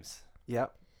Games.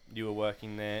 Yep. You were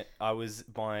working there. I was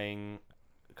buying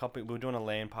a copy. We were doing a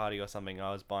LAN party or something.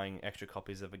 I was buying extra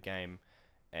copies of a game,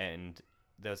 and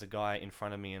there was a guy in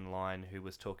front of me in line who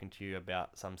was talking to you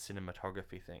about some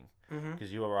cinematography thing. Mm-hmm.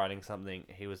 Because you were writing something,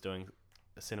 he was doing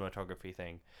a cinematography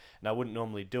thing, and I wouldn't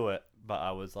normally do it, but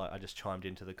I was like, I just chimed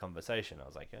into the conversation. I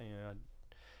was like, I'm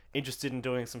interested in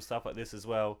doing some stuff like this as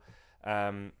well.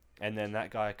 And then that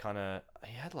guy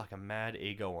he had like a mad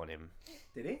ego on him.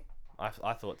 Did he?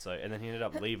 I thought so, and then he ended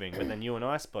up leaving. But then you and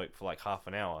I spoke for like half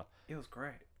an hour, It was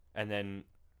great. and then,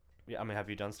 have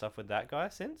you done stuff with that guy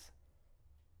since?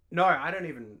 No, I don't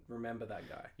even remember that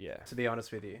guy, Yeah. to be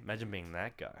honest with you. Imagine being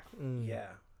that guy. Yeah.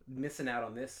 Missing out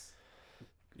on this.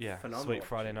 Yeah. Phenomenal Sweet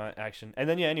Friday night action. And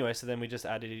then anyway, so then we just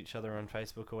added each other on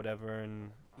Facebook or whatever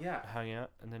and Yeah. hung out,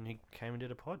 and then he came and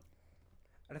did a pod.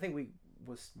 And I think we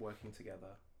was working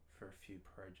together for a few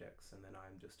projects, and then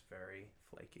I'm just very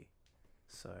flaky.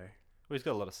 So, Well, he's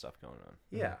got a lot of stuff going on.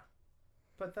 yeah.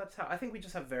 But that's how... I think we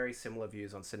just have very similar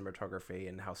views on cinematography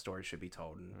and how stories should be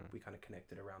told, and we kind of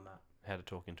connected around that. How to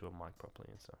talk into a mic properly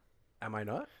and stuff. Am I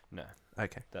not? No,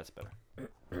 Okay. that's better.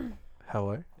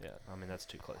 Hello? Yeah, I mean that's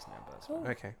too close now, but that's Cool.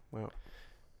 Okay, well...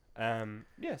 fine.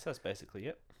 Yeah, so that's basically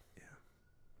it.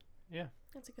 Yeah.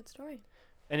 That's a good story.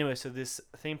 Anyway, so this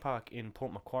theme park in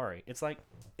Port Macquarie, it's like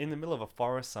in the middle of a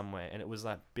forest somewhere, and it was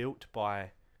like built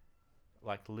by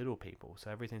like little people, so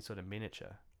everything's sort of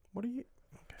miniature. What are you...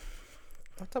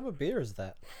 What type of beer is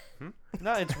that?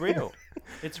 No, it's real.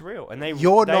 It's real, and they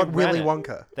You're they not ran Willy it.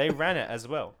 Wonka. They ran it as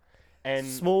well, and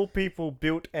Small people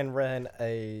built and ran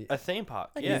a. a theme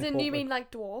park. Like, Yeah, isn't you mean like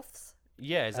dwarfs?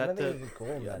 yeah. Is I that don't think the? you can call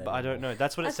them that But I don't anymore. know.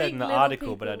 That's what it I said in think the little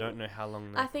article, but I people- don't know how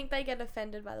long. I think they get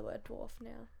offended by the word dwarf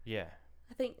now. Yeah.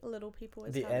 I think little people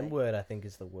is The how they- N word, I think,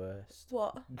 is the worst.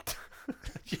 What?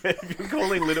 Yeah, if you're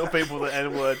calling little people the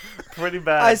N word, pretty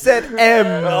bad. I said M.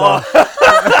 Oh.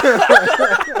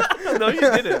 No, you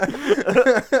didn't.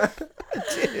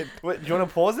 Wait, do you want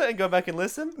to pause it and go back and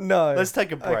listen? No. Let's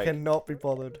take a I break. cannot be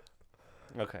bothered.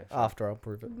 Okay. After I'll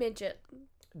prove it. Midget.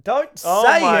 Don't Oh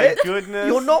say my it. goodness.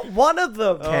 You're not one of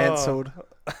them. Oh. Cancelled.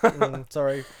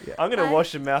 Sorry. I'm gonna I-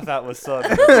 wash your mouth out with sod.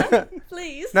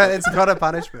 Please. No, it's not a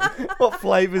punishment. What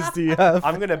flavors do you have?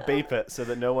 I'm gonna beep it so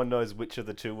that no one knows which of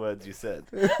the two words you said.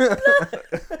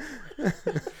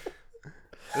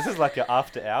 This is like an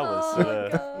after hours Oh sort my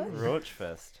of gosh. Roach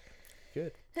fest.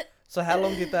 Good. So how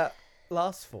long did that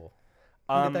last for?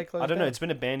 When did they close I don't know. down? It's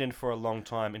been abandoned for a long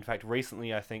time. In fact,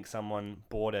 recently I think someone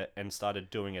bought it and started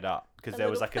doing it up because A there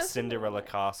was little like a person Cinderella on it.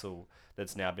 castle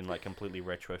that's now been like completely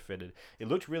retrofitted. It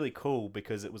looked really cool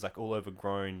because it was like all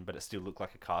overgrown, but it still looked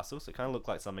like a castle. So it kind of looked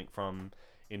like something from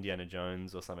Indiana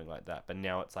Jones or something like that. But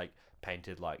now it's like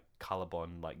painted like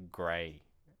Colorbond, like grey,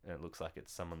 and it looks like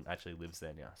it's someone actually lives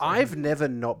there now. So I've never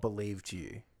not believed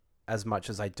you as much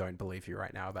as I don't believe you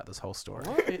right now about this whole story.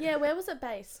 Yeah, where was it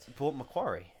based? Port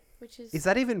Macquarie. Which is... Is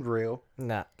that even real?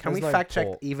 Nah. Can we there's no fact check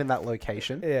port. even that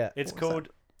location? Yeah. It's What was called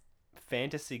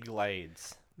Fantasy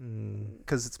Glades.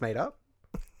 Because it's made up.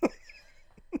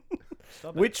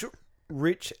 Stop it. Which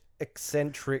rich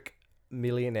eccentric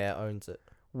millionaire owns it?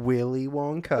 Willy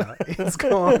Wonka. It's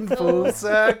gone full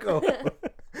circle.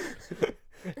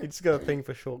 It's got a thing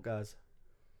for short guys.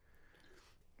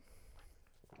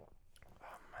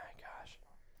 Oh my gosh.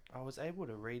 I was able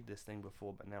to read this thing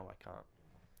before, but now I can't.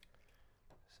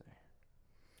 So.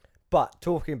 But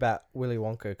talking about Willy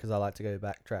Wonka, because I like to go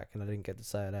backtrack and I didn't get to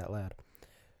say it out loud.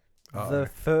 The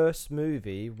first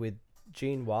movie with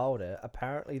Gene Wilder,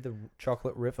 apparently the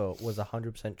Chocolate River was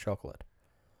 100% chocolate.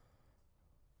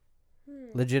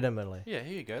 Legitimately. Yeah,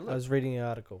 here you go. I Look. was reading the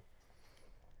article.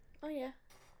 Oh yeah.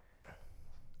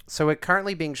 So we're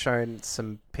currently being shown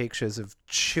some pictures of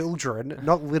children,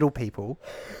 not little people,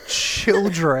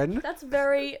 children. That's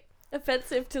very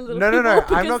offensive to little No,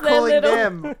 people. I'm not because they're calling little.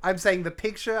 them. I'm saying the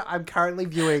picture I'm currently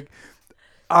viewing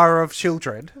are of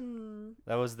children.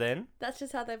 That was then. That's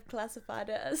just how they've classified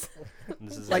it as. And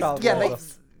this is Like, Child yeah, labor.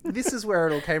 this is where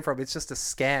it all came from. It's just a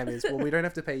scam. Is well, we don't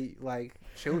have to pay like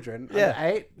children. Yeah.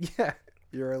 Under 8. Yeah,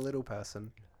 you're a little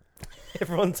person.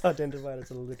 Everyone's identified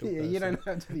as a little Yeah, person. you don't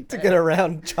have to be to paid. get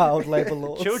around child labor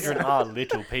laws. Children are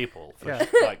little people, for Yeah.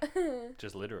 like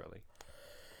just literally.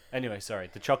 Anyway, sorry.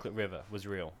 The Chocolate River was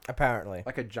real. Apparently.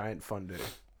 like a giant fondue.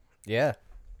 Yeah.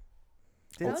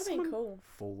 That Did would have been someone cool.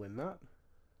 fall in that?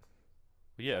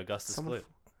 Yeah, Augustus Someone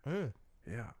Gloop.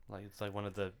 Yeah. Like it's like one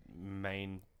of the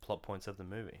main plot points of the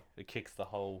movie. It kicks the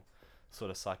whole sort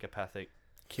of psychopathic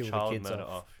Kill the child kids murder off.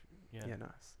 off. Yeah, Yeah,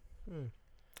 nice.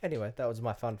 Anyway, that was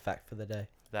my fun fact for the day.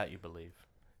 that you believe.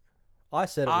 I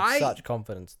said it with I such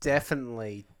confidence.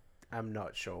 Definitely, I'm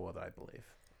not sure what I believe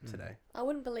today. I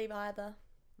wouldn't believe either.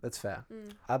 That's fair.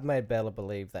 I've made Bella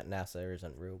believe that NASA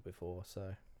isn't real before,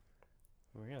 so...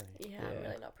 Really? Yeah, I'm Yeah.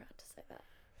 really not proud to say that.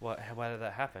 Why did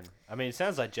that happen? I mean, it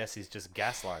sounds like Jesse's just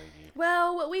gaslighting you.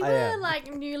 Well, we I were am.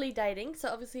 like newly dating, so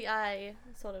obviously I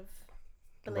sort of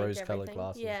believed Rose-coloured everything.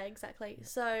 glasses. Yeah, exactly.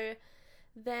 So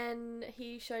then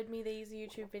he showed me these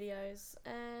YouTube videos,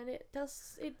 and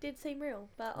it did seem real,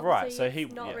 but obviously Right, so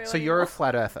it's not real So you're a anymore.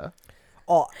 flat earther.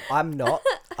 Oh, I'm not.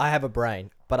 I have a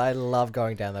brain, but I love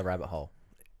going down the rabbit hole.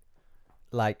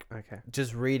 Like, Okay.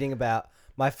 just reading about...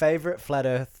 My favourite flat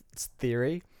earth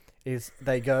theory is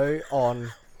they go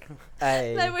on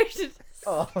a... No, we should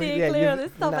Oh, steer clear on you-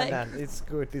 this topic. No, it's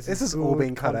good. This is all good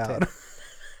being cut out.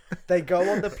 They go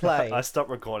on the plane I stopped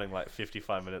recording like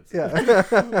 55 minutes.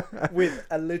 Yeah. with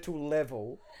a little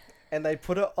level, and they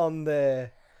put it on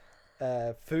their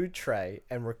food tray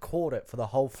and record it for the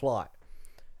whole flight.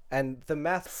 And the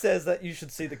math says that you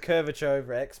should see the curvature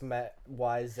over X,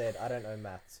 Y, Z. I don't know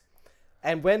maths.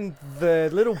 And when the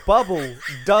little bubble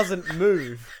doesn't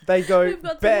move, they go, We've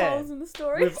got some bam, holes in the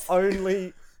story. we've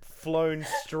only flown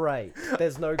straight.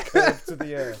 There's no curve to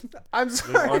the earth. I'm We've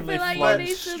sorry. only like you flown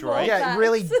need some straight. more Yeah, facts.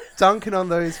 really dunking on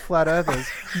those flat earthers.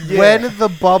 Yeah. When the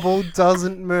bubble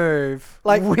doesn't move,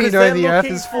 Like, we because know they're the earth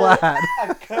looking is for flat.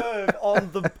 a curve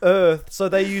on the earth, so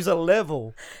they use a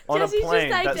level. On a Jesse's plane,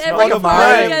 just that's takes not every on a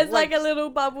plane plane. as like a little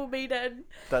bubble meter.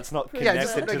 That's not Yeah, connected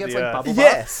just so to it gets the like earth. bubble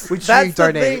Yes, which that's you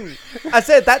the donate. thing. I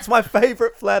said that's my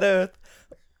favorite flat Earth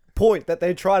point that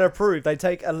they try to prove. They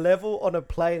take a level on a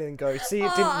plane and go, see,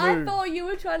 it didn't I move. thought you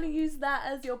were trying to use that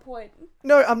as your point.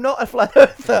 No, I'm not a flat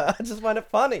Earther. I just find it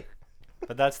funny.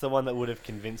 But that's the one that would have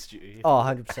convinced you. Oh,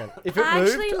 100%. If it I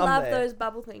moved, actually I'm love there. those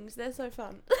bubble things. They're so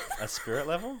fun. A spirit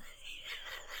level?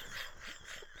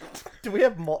 Do we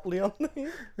have Motley on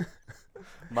there?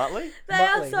 Muttley? They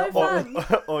are Motley, so not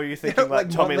fun. Or are you thinking like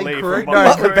Tommy Motley Lee Crue. from No,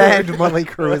 Motley the Crue? band Motley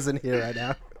Crue isn't here right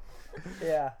now.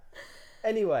 Yeah.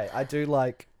 Anyway, I do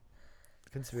like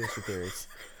conspiracy theories.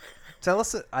 Tell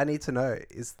us. I need to know.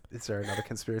 Is there another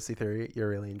conspiracy theory you're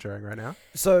really enjoying right now?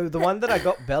 So the one that I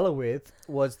got Bella with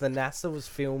was the NASA was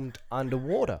filmed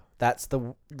underwater. That's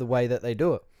the way that they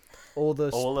do it. All the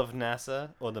All of NASA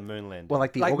or the moon landing? Well,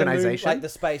 like the like organization. like the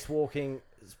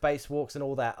spacewalks and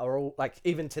all that are all like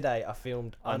even today are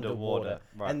filmed underwater.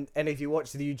 Underwater, right. And if you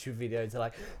watch the YouTube videos, they're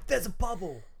like, "There's a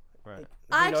bubble." Right.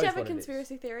 I Who actually knows have a what it is?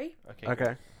 conspiracy theory Okay.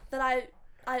 Okay. that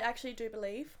I actually do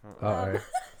believe. Uh-oh.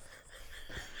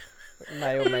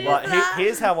 May or may Well, not.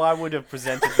 here's how I would have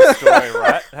presented the story,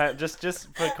 right? Just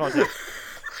for context.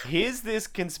 Here's this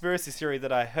conspiracy theory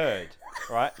that I heard,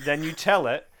 right? Then you tell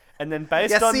it, and then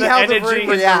based Yeah, on see the how the energy room in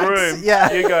reacts. the room,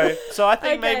 Yeah. you go, so I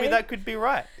think maybe Okay. that could be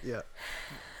right. Yeah.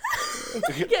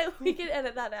 We can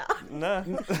edit that out. No.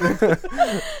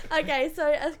 Okay, so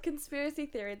a conspiracy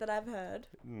theory that I've heard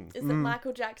is that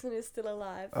Michael Jackson is still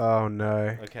alive. Oh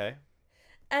no. Okay.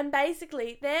 And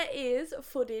basically, there is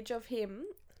footage of him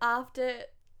after,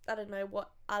 I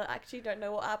actually don't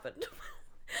know what happened.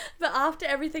 But after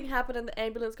everything happened and the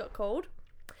ambulance got called,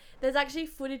 there's actually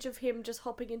footage of him just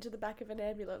hopping into the back of an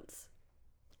ambulance.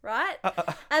 Right?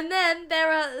 And then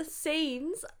there are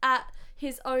scenes at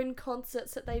his own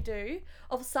concerts that they do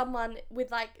of someone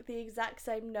with like the exact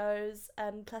same nose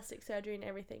and plastic surgery and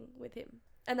everything with him.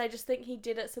 And they just think he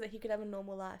did it so that he could have a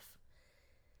normal life.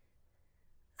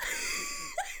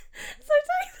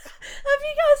 Have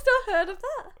you guys not heard of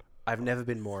that? I've never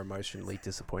been more emotionally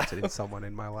disappointed in someone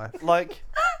in my life. Like,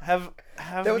 have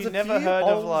There was you a never few heard of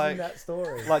holes in like that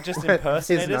story. just His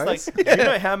impersonators? Like, nose? do you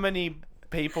know how many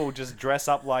people just dress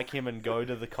up like him and go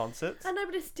to the concerts? I know,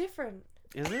 but it's different.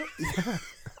 Is it?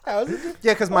 How is it?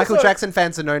 Yeah, because Michael Also- Jackson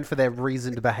fans are known for their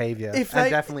reasoned behaviour. If And they-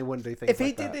 definitely wouldn't do things if he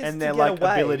like did that. this And to their get like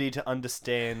away, ability to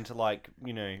understand like,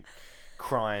 you know,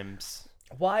 crimes.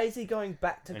 why is he going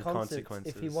back to And concerts if he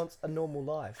consequences. wants a normal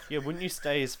life? Yeah, wouldn't you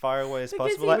stay as far away as Because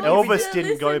possible? he Like wants Elvis to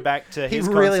didn't go listen. back to He his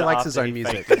really concert likes his after own he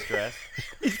music. faked his dress.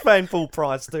 He's paying full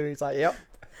price too. He's like, yep,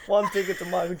 1 ticket to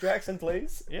Michael Jackson,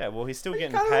 please. Yeah, well, he's still You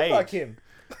getting can't look paid like him.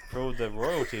 for all the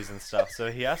royalties and stuff,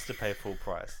 so he has to pay full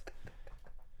price.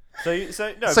 So you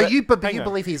But you hang on.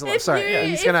 believe he's alive. If Sorry, you,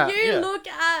 he's if gonna... you yeah. look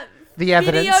at The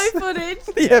evidence. video footage,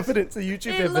 The evidence, the YouTube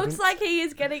it evidence. looks like he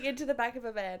is getting into the back of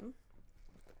a van.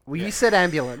 Well, you said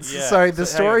ambulance, Yeah, so the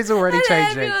so hang story's already An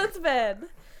changing. ambulance van.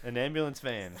 An ambulance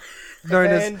van. Known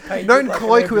Van as painted known like an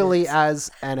colloquially ambulance.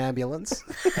 as an ambulance.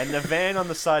 And the van on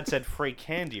the side said free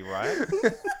candy, right?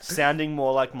 Sounding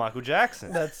more like Michael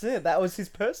Jackson. That's it. That was his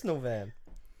personal van.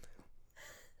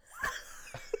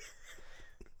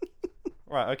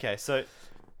 Right, okay, so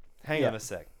hang Yeah. on a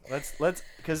sec. Let's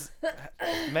because You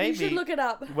maybe should look it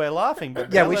up. we're laughing,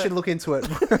 but Yeah, we Bella- should look into it.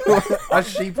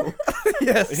 Us sheeple.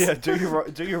 Yes. Yeah,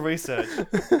 do your research.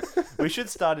 We should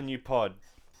start a new pod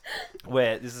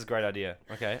where this is a great idea.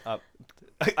 Okay,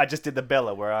 I just did the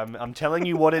Bella where I'm telling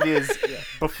you what it is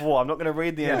before. I'm not going to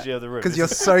read the energy of the room. Because This you're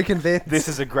is- so convinced. This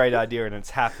is a great idea and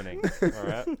it's happening. All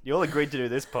right, you all agreed to do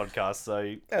this podcast,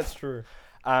 so That's true.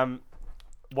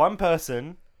 one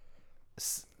person.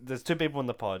 There's 2 people in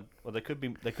the pod, or there could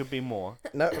be more.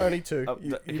 No, only 2. Oh,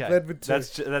 You okay. led with 2.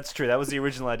 That's true. That was the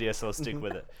original idea, so I'll stick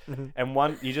with it. And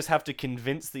one, you just have to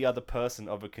convince the other person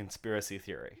of a conspiracy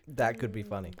theory. That could be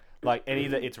funny. Like, and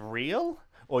either it's real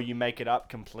or you make it up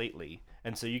completely.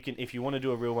 And so you can, if you want to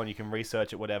do a real one, you can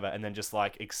research it, whatever, and then just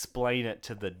like explain it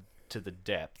to the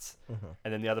depths.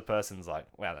 And then the other person's like,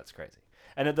 "Wow, that's crazy."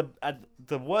 And at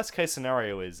the worst case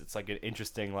scenario is it's like an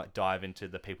interesting like dive into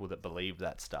the people that believe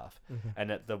that stuff.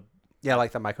 And at the Yeah,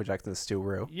 like that Michael Jackson is still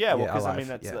real. yeah, well, because I alive, mean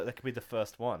that could be the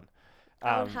first one.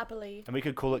 I would happily. And we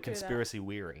could call it do that. conspiracy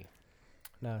weary.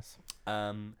 Nice.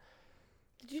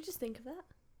 Did you just think of that?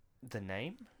 The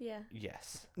name? Yeah.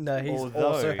 Yes. No, he's Although-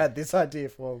 also had this idea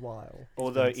for a while.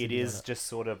 Although He's been it sitting is on just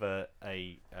sort of a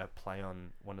play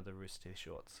on one of the Rooster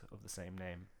Shorts of the same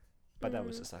name, but that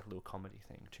was just like a little comedy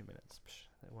thing, 2 minutes.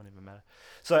 That won't even matter.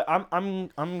 So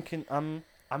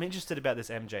I'm interested about this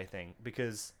MJ thing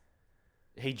because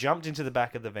he jumped into the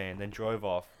back of the van, then drove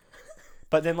off.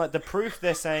 But then like the proof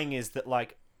they're saying is that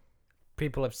like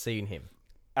People have seen him.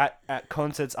 at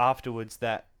concerts afterwards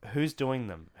that who's doing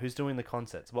them? Who's doing the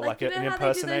concerts? What, like you an know how they do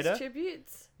impersonator? those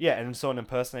tributes? Yeah, and so an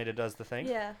impersonator does the thing.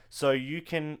 Yeah. So you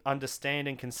can understand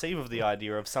and conceive of the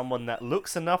idea of someone that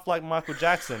looks enough like Michael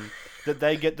Jackson that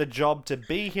they get the job to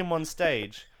be him on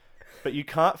stage, but you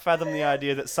can't fathom the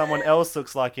idea that someone else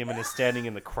looks like him and is standing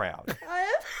in the crowd. I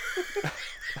am.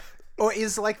 Or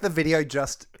is like the video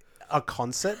just a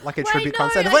concert, like a Wait, tribute no,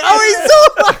 concert? It's like- like, oh, he's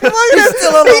still alive! He's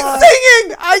still alive! He's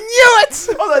singing! I knew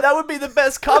it! Although that would be the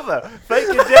best cover. Fake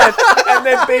your death and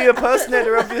then be an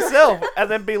impersonator of yourself.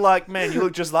 And then be like, man, you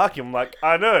look just like him. Like,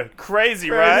 I know. Crazy,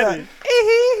 right?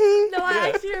 No,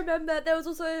 I actually remember there was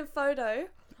also a photo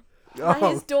that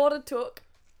Oh. his daughter took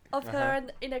of her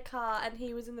in a car and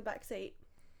he was in the back seat.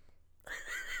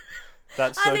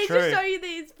 That's I so need true. to show you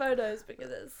these photos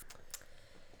because it's.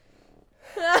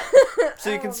 So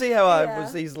you can see how I yeah.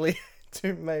 was easily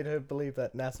to made her believe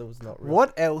that NASA was not real.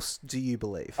 What else do you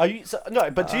believe? Are you no?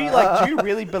 But do you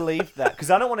really believe that? Because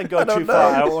I don't want to go don't too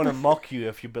far. know. I don't want to mock you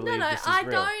if you believe No, this is I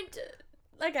real. don't.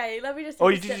 Okay, let me just.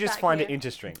 Or take a did you step just back find here. it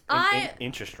interesting? I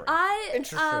Interesting.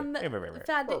 Interesting. found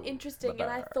Oh, it interesting, and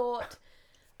I thought,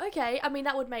 okay, I mean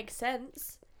that would make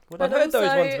sense. I've but heard those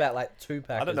also- ones about like Tupac.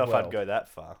 I don't as know if well. I'd go that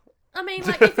far. I mean,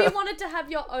 like if you wanted to have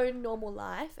your own normal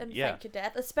life and Yeah. fake your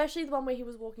death, especially the one where he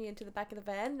was walking into the back of the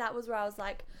van, that was where I was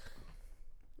like,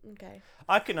 okay.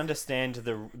 I can understand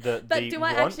the But the do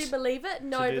I want actually believe it?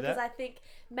 No, do because that? I think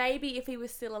maybe if he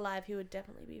was still alive, he would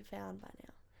definitely be found by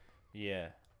now. Yeah,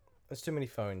 There's too many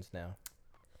phones now.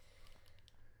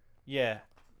 yeah,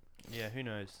 yeah. Who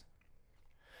knows?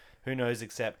 Who knows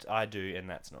except I do, and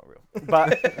that's not real.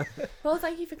 But Well,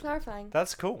 thank you for clarifying.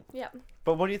 that's cool. Yeah.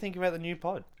 But what do you think about the new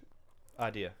pod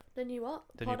idea? The new what?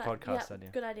 The new podcast yeah, idea.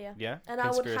 Good idea. Yeah? And I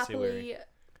would Conspiracy happily Weary.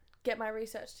 get my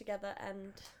research together,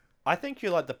 and I think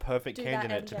you're like the perfect Do that,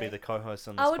 candidate to be MJ. the co-host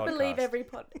on this I would podcast. believe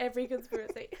every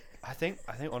conspiracy. I think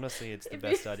honestly it's the If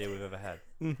best you- idea we've ever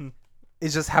had.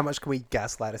 It's just how much can we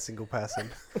gaslight a single person?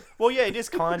 Well, yeah, it is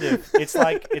kind of. It's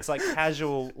like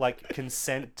casual, like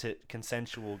consensual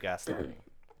gaslighting.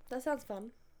 That sounds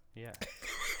fun. Yeah.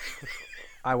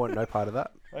 I want no part of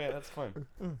that. Oh yeah, that's fun.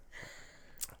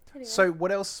 Anyway. So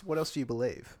what else do you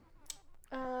believe?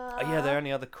 Oh, yeah, are there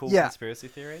any other cool Yeah. conspiracy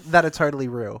theories? That are totally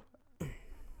real. I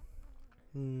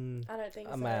don't think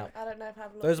I'm so. out. I don't know if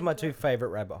I've looked Those are my into two it.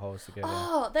 favourite rabbit holes to go down.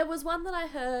 Oh, there was one that I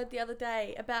heard the other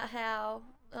day about how.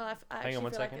 Oh, I actually on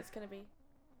one feel second. like it's gonna be.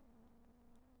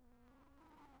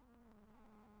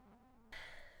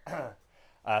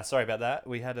 Sorry about that.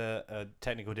 We had a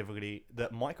technical difficulty. The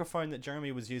microphone that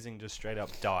Jeremy was using just straight up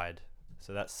died.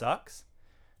 So that sucks.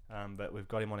 But we've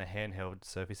got him on a handheld,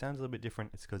 so if he sounds a little bit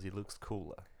different, it's because he looks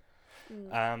cooler.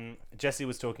 Jesse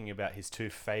was talking about his two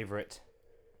favourite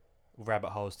rabbit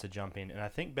holes to jump in, and I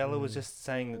think Bella was just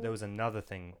saying that there was another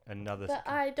thing, But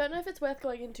I don't know if it's worth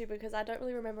going into because I don't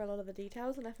really remember a lot of the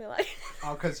details, and I feel like.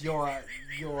 Oh, because your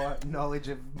knowledge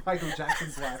of Michael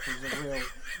Jackson's life is a real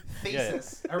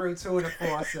thesis, a real tour de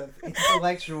force of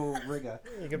intellectual rigor.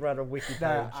 You could write a wiki page.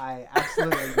 No, I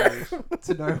absolutely need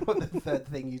to know what the third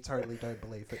thing you totally don't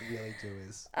believe but really do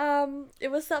is. It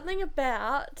was something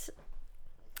about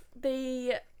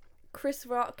the Chris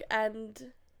Rock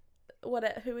and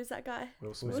who is that guy? Will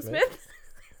Will Smith. Smith.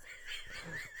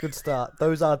 Good start.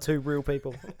 Those are two real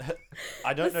people.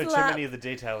 I don't The know slap. too many of the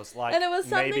details. Like And it was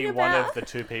something maybe one about- of the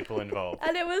two people involved.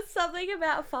 And it was something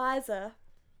about Pfizer.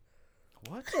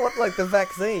 What? What, like the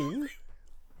vaccine?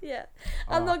 Yeah.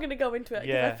 I'm not going to go into it because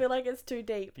Yeah. I feel like it's too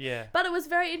deep. Yeah. But it was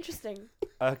very interesting.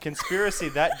 A conspiracy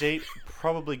that deep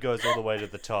probably goes all the way to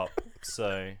the top.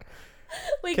 So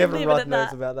We can Kevin leave it Rudd at knows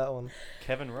that. about that one.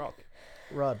 Kevin Rock.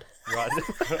 Rudd. Right.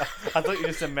 I thought you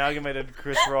just amalgamated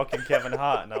Chris Rock and Kevin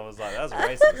Hart, and I was like, that's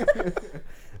racist.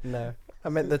 No. I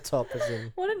meant the top as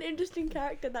in. What an interesting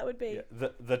character that would be. Yeah,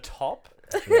 the top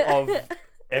of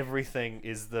everything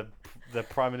is the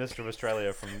Prime Minister of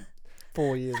Australia from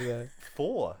 4 years ago.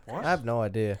 4. I have no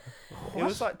idea. It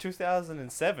was like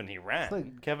 2007 he ran.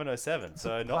 Like- Kevin 07. So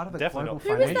part not of the definitely global not.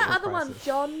 Who was financial that other one? crisis.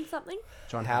 John something?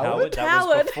 John Howard? That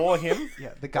Howard. was before him. Yeah,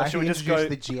 the guy should who we just introduced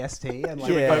go- the GST and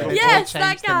like Yeah. fundamentally Yes, that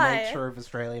changed the guy. nature of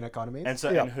Australian economies. And so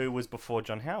Yeah. and who was before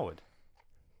John Howard?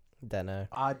 Don't know.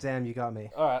 Ah, damn, you got me.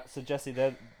 All right, so Jesse,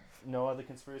 there no other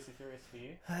conspiracy theories for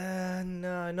you?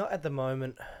 No, not at the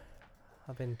moment.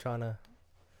 I've been trying to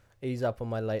ease up on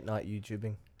my late night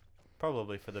YouTubing.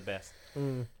 Probably for the best.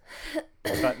 Mm,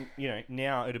 But you know,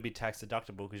 now it'll be tax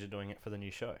deductible because you're doing it for the new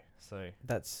show. So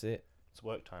that's it. it's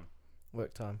work time.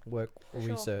 Work time. Work Sure.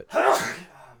 research. Oh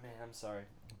man, I'm sorry.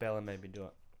 Bella made me do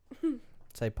it.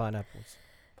 Say pineapples.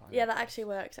 Yeah, that actually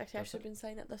works. Actually, I should have been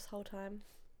saying that this whole time.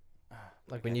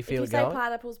 Like when you If feel you it say going,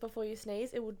 pineapples before you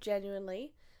sneeze, it will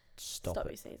genuinely stop stop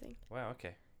it. you sneezing. Wow.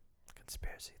 Okay.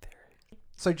 Conspiracy theory.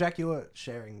 So, Jack, you were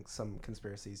sharing some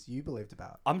conspiracies you believed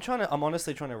about. I'm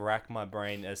honestly trying to rack my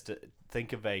brain as to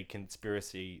think of a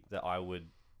conspiracy that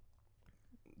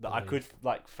I could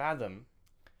like fathom,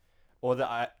 or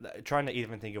trying to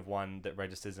even think of one that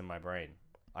registers in my brain.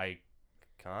 I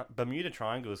can't. Bermuda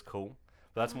Triangle is cool,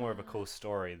 but that's more of a cool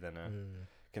story than a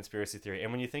conspiracy theory.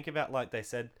 And when you think about, like they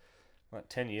said, like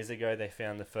 10 years ago, they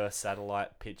found the first satellite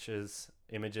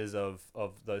images of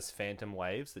those phantom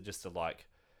waves that just are like,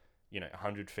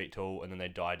 100 feet tall, and then they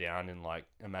die down in like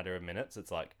a matter of minutes. It's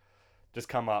like, just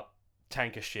come up,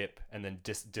 tank a ship, and then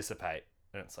dissipate.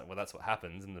 And it's like, well, that's what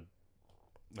happens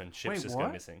when ships Wait, just go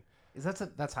what? missing. Is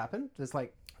that's happened? There's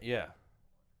like, Yeah.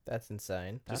 That's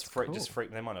insane. That's Just freak. cool. Just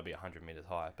freak. They might not be 100 meters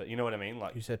high, but you know what I mean?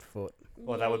 Like, You said foot.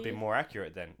 well, that would be more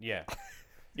accurate then. Yeah.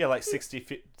 Yeah, like 60,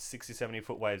 70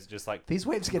 foot waves, just like these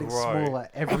waves are getting Grow. smaller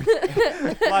every.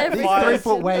 like These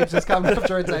 3-foot waves just come off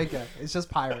Jones Acre. It's just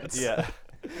pirates. Yeah,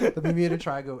 The Bermuda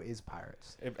Triangle is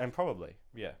pirates. and probably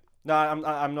yeah. No,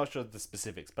 I'm not sure of the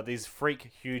specifics, but these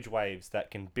freak huge waves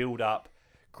that can build up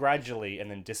gradually and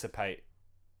then dissipate,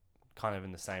 kind of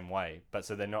in the same way. But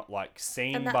so they're not like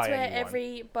seen And that's by where anyone.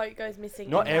 every boat goes missing.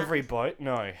 Not in that. every boat,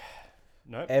 no,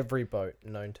 nope. Every boat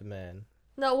known to man.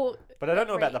 No, well, But I don't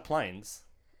know about every- the planes.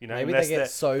 Maybe they unless get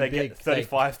so they big, get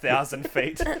 35,000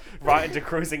 feet right into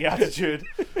cruising altitude.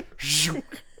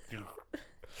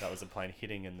 That was a plane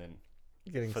hitting, and then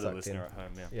Getting for the sucked listener in. at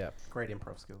home, yeah. Yeah. Great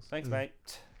improv skills. Thanks, Mm.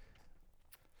 mate.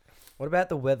 What about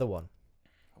the weather one?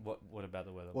 What about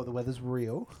the weather? Or the weather's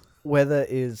real. Weather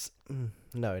is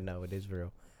no, it is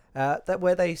real. That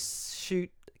where they shoot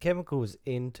chemicals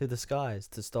into the skies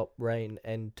to stop rain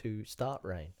and to start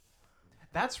rain.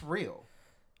 That's real.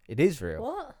 It is real.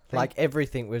 What? Like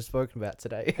everything we've spoken about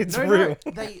today, it's no, real.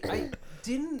 No,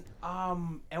 didn't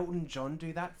Elton John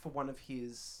do that for one of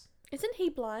his. Isn't he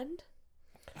blind?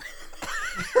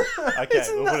 Okay,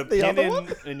 Isn't we'll that put a the pin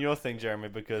other in your thing, Jeremy,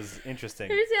 because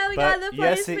interesting. Who's the other guy But that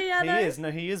yes, plays he piano? is.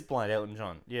 No, he is blind. Elton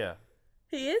John. Yeah.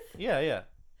 He is? Yeah.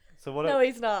 So what? No,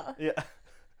 he's not. Yeah.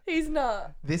 He's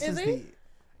not. This is he? the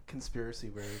conspiracy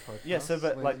weary podcast. Yeah. So,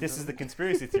 but like, ladies this and is the gentlemen.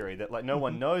 conspiracy theory that like no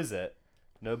one knows it,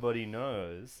 nobody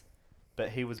knows, but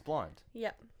he was blind.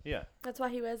 Yep. Yeah, That's why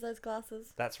he wears those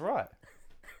glasses. that's right.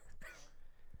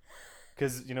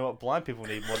 Because you know what blind people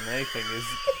need more than anything is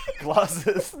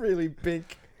glasses. Really big.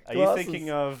 Are you Glasses. thinking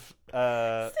of? Stevie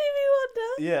Wonder.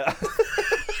 Yeah.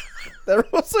 They're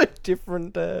also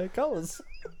different colours.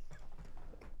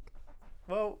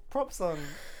 Well, props on.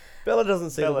 Bella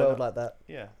doesn't see Bella, the world no. like that.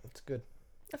 Yeah. It's good.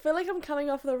 I feel like I'm coming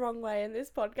off the wrong way in this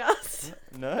podcast.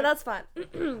 No. But that's fine.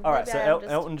 All right. Maybe So I am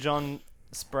just- Elton John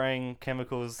spraying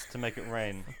chemicals to make it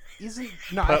rain. Isn't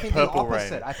no? I think the Purple Rain.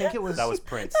 opposite. I think it was. That was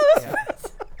Prince. Yeah.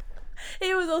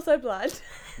 He was also blind.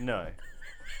 No.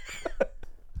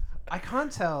 I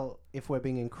can't tell if we're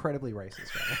being incredibly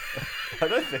racist right now. I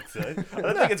don't think so. I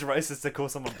don't think it's racist to call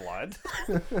someone blind.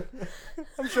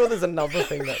 I'm sure there's another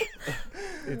thing that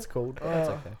it's called. But that's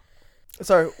okay.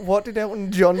 So, what did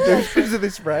Elton John do to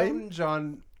this rain? Elton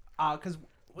John, because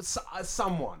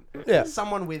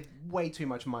someone with way too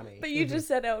much money. But you just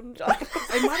said Elton John.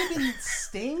 It might have been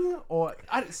Sting or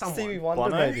someone. Stevie Wonder,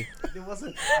 Bono? maybe. It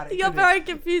wasn't. You're very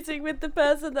confusing with the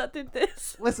person that did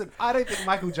this. Listen, I don't think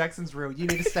Michael Jackson's real. You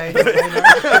need to stay in your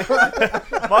lane.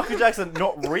 Michael Jackson,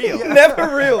 not real.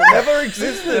 Never real. Never The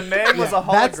existed. man was a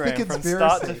That's the hologram from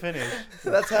start to conspiracy. finish.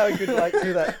 That's how he could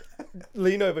do that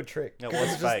lean over trick. It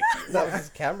was fake. That was his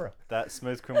camera. That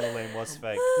Smooth Criminal lean was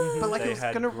fake. But like They it was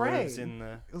had gonna grooves rain. in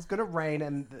the. It was gonna rain,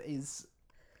 and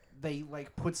they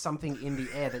like put something in the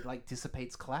air that like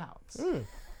dissipates clouds.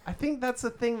 I think that's a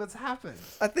thing that's happened.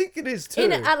 I think it is too.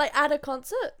 At a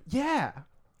concert. Yeah,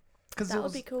 because That it would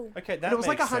was be cool. Okay, that it was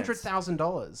like makes sense.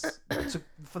 $100,000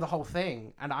 for the whole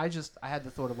thing, and I had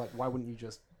the thought of like, why wouldn't you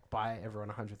just buy everyone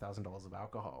 $100,000 of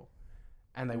alcohol,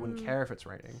 and they wouldn't care if it's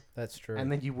raining, That's true.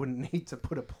 and then you wouldn't need to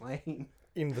put a plane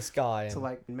in the sky. to And,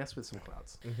 like mess with some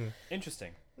clouds.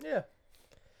 Interesting. yeah.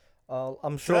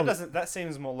 I'm So sure. that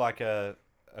seems more like a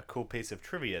cool piece of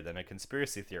trivia than a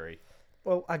conspiracy theory.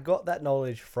 Well, I got that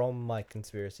knowledge from my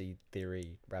conspiracy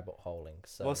theory rabbit holing.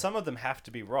 So Well, some of them have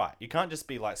to be right. You can't just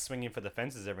be like swinging for the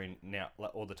fences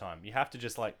all the time. You have to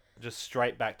just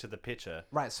straight back to the picture.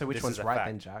 Right. So which This one's is a right fact.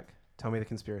 then, Jack? Tell me the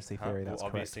conspiracy Huh? theory. Well, That's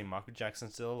obviously Michael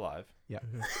Jackson's still alive. correct.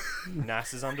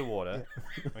 NASA's underwater.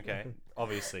 Okay.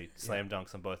 Obviously, slam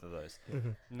dunks on both of those.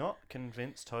 Not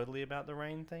convinced totally about the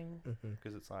rain thing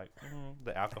because it's like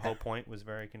the alcohol point was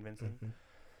very convincing.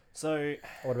 So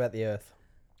what about the Earth?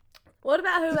 What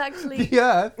about who actually... The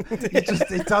Earth,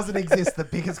 it doesn't exist. The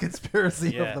biggest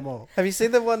conspiracy Yeah. of them all. Have you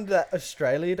seen the one that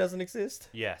Australia doesn't exist?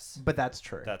 yes, But that's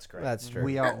true. that's great. That's true.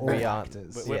 We are all We aren't.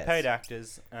 actors. We're Yes. paid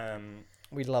actors.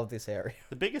 We love this area.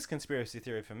 The biggest conspiracy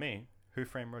theory for me: Who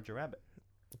Framed Roger Rabbit?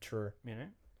 True. You know,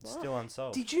 still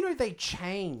unsolved. Did you know they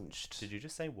changed? Did you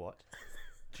just say what?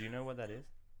 Do you know what that is?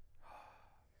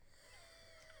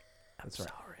 That's right.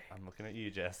 I'm looking at you,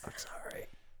 Jess. I'm sorry.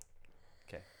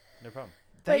 Okay, no problem.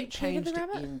 They Wait, King of the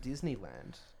changed Rabbit? in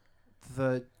Disneyland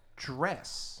the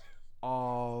dress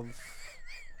of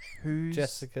who's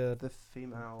Jessica the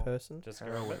female person. Jessica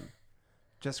heroine. Rabbit.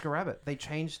 Jessica Rabbit. They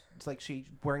changed. It's like she's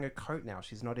wearing a coat now.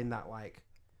 She's not in that like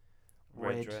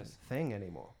Red red dress. thing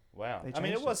anymore. Wow. They I mean,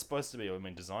 it changed was supposed to be. I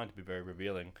mean, designed to be very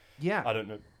revealing. Yeah. I don't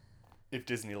know if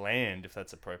Disneyland, if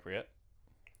that's appropriate,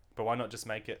 but why not just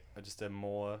make it just a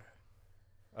more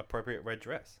appropriate red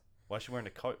dress? Why is she wearing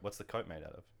a coat? What's the coat made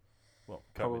out of? Well,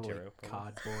 coat Probably material.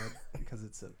 probably. cardboard because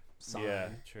it's a sign. Yeah,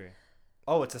 true.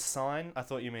 Oh, it's a sign? I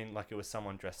thought you mean like it was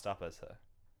someone dressed up as her.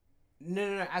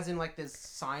 No. As in like there's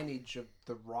signage of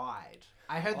the ride.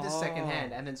 I heard this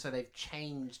secondhand, Oh. and then so they've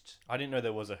changed. I didn't know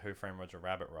there was a Who Framed Roger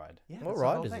Rabbit ride. Yeah, What that's the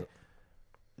ride whole is thing.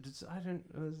 it? I don't.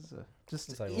 It was, just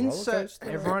It's like a roller insert. coaster?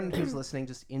 Everyone who's listening,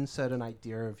 just insert an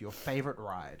idea of your favorite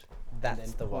ride. and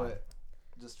That's then the one. put-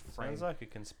 Just frame. Sounds like a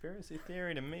conspiracy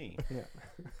theory to me. Yeah.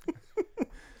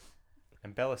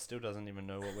 And Bella still doesn't even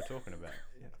know what we're talking about.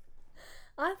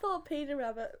 I thought Peter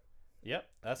Rabbit. Yep,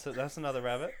 that's another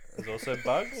rabbit. There's also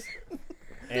Bugs.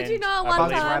 Did you And know at I one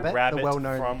believe time- Rabbit, the Rabbit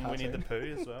well-known from Winnie the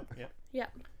cartoon. Pooh as well. Yeah. Yeah.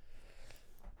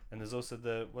 And there's also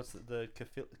the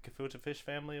gefilte fish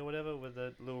family or whatever with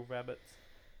the little rabbits.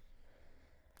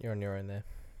 You're on your own there.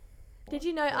 Did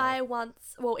you know I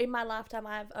once, well, in my lifetime,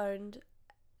 I have owned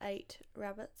 8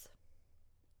 rabbits.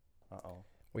 Uh-oh.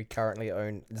 We currently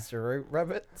own 0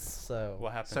 rabbits, so...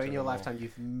 What happened So to in your them all? lifetime,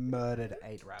 you've murdered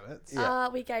 8 rabbits. Yeah.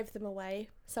 We gave them away.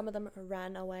 Some of them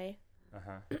ran away.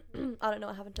 Uh-huh. I don't know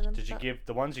what happened to them. Did you but- give...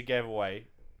 The ones you gave away,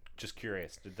 just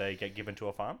curious, did they get given to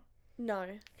a farm? No.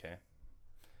 Okay.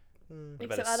 Mm. What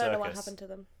about Except a I don't know what circus? happened to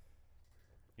them. You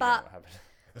know But- what happened.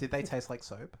 Did they taste like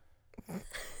soap?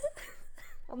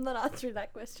 I'm not answering that I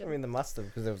question. mean, they must have,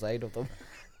 because there was 8 of them.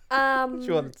 Um,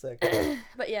 She wanted sex.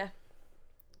 But yeah.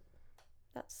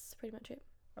 That's pretty much it.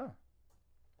 Oh.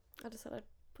 I just thought I'd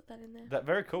put that in there. That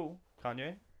very cool,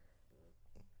 Kanye.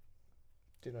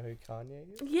 Do you know who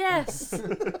Kanye is? Yes!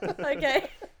 Okay.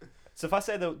 So if I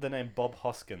say the name Bob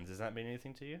Hoskins, does that mean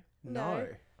anything to you? No.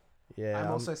 Yeah,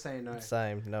 I'm also saying no.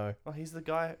 Same, no. Well, he's the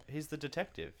guy. He's the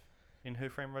detective in Who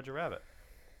Framed Roger Rabbit.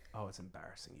 Oh, it's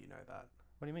embarrassing. You know that.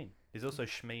 What do you mean? He's also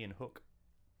Shmee in Hook.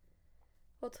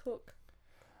 What's Hook?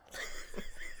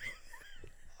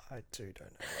 I too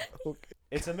don't know.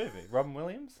 It's a movie. Robin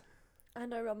Williams. I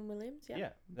know Robin Williams, yeah. Yeah,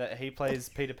 that he plays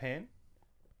Peter Pan.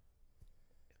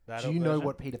 The Do adult you know version.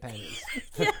 what Peter Pan is?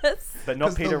 Yes. But not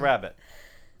 'Cause Peter the- Rabbit.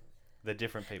 They're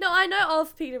different people. No, I know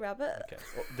of Peter Rabbit. Okay.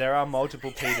 Well, there are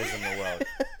multiple Peters in the world.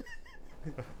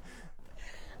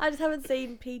 I just haven't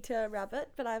seen Peter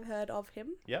Rabbit, but I've heard of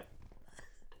him. Yep.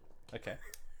 Okay.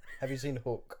 Have you seen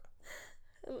Hook?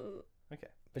 Mm,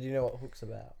 But do you know what Hook's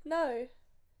about? No.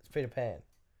 It's Peter Pan.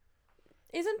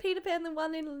 Isn't Peter Pan the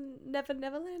one in Never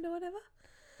Neverland or whatever?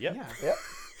 Yep. Yeah. Yep.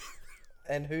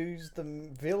 And who's the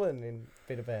villain in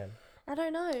Peter Pan? I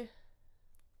don't know.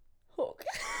 Hook.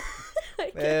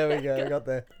 Okay, There we go, okay. got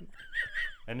there.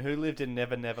 And who lived in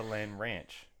Never Neverland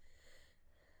Ranch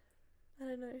I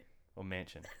don't know. or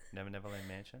Mansion? Never Neverland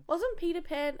Mansion. Wasn't Peter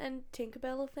Pan and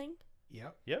Tinkerbell a thing?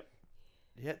 Yep. Yep.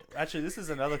 Yeah. Actually, this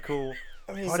is another cool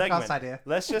Podcast segment. idea.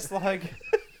 Let's just like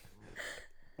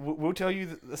we'll tell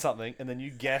you something and then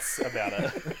you guess about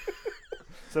it.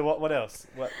 So what else?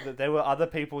 There were other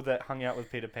people that hung out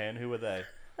with Peter Pan. Who were they?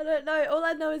 I don't know. All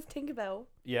I know is Tinkerbell.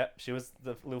 Yeah, she was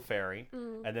the little fairy.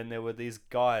 Mm. And then there were these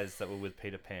guys that were with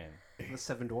Peter Pan. The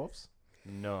 7 Dwarfs?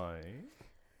 No.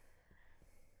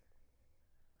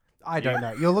 I don't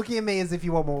know. You're looking at me as if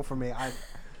you want more from me.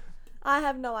 I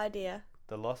have no idea.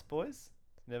 The Lost Boys?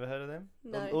 Never heard of them?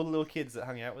 No. All the little kids that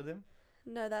hung out with him?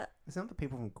 No, that. Isn't that the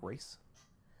people from Greece?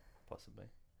 Possibly.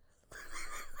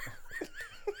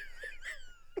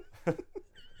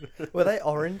 Were they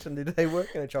orange and did they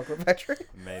work in a chocolate factory?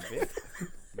 Maybe.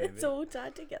 Maybe. It's all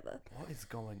tied together. What is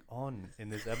going on in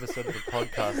this episode of the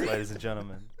podcast, ladies and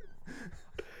gentlemen?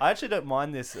 I actually don't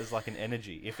mind this as like an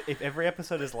energy. If every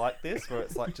episode is like this, where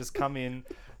it's like just come in,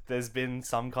 there's been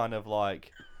some kind of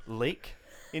like leak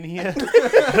in here,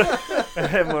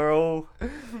 and we're all,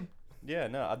 yeah,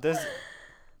 no,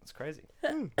 it's crazy.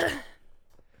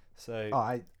 So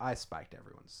Oh, I spiked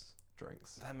everyone's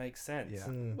drinks. that makes sense. Yeah.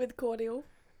 Mm. With cordial.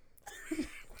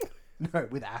 No,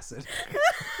 with acid.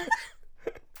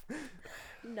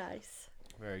 Nice.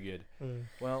 Very good. Mm.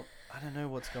 Well, I don't know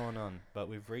what's going on, but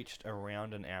we've reached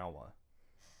around an hour.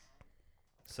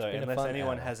 So been a unless fun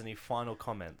anyone hour. has any final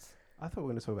comments. I thought we were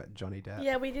going to talk about Johnny Depp.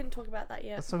 Yeah, we didn't talk about that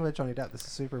yet. Let's talk about Johnny Depp. This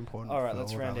is super important. All right, for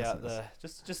let's all of our round out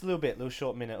listeners. just a little bit, little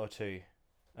short minute or two.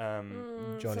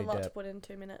 It's Johnny a lot to Depp. put in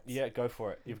 2 minutes. Yeah, go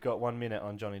for it. You've got 1 minute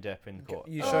on Johnny Depp in court.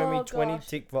 You show me Oh, 20 gosh.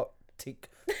 TikTok Tick-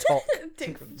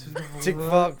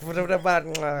 TikTok I've heard of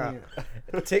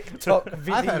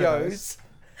videos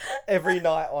every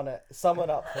night on it. Sum it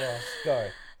up for us. Go.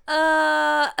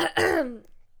 I don't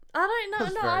know.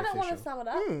 That's No, very I don't want to official. sum it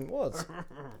up. Was.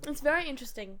 It's very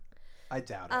interesting. I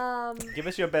doubt it. Give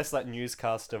us your best like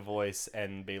newscaster voice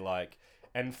and be like,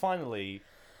 and finally,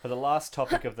 for the last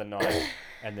topic of the night,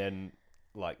 and then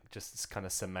like just kind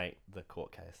of summate the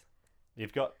court case.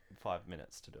 You've got 5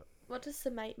 minutes to do it. What does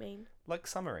summate mean? Like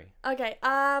summary. Okay.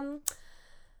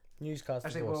 Newscaster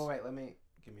Actually, voice. well, wait. Let me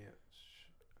give me a.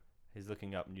 He's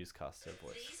looking up newscaster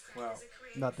voice. Well,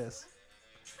 not this.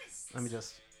 Let me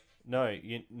just. No,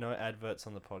 no adverts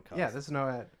on the podcast. Yeah, there's no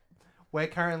ad. We're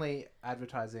currently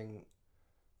advertising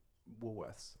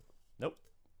Woolworths. Nope.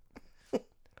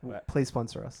 Right. Please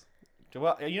sponsor us.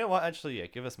 Well, you know what? Actually, yeah,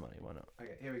 give us money. Why not?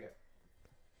 Okay, here we go.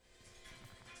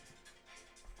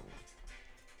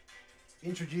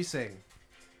 Introducing.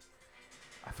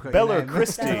 I forgot your Bella name.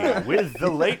 Christie with the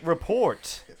late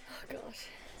report. oh gosh.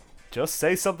 Just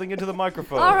say something into the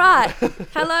microphone. All right.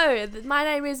 Hello. My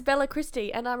name is Bella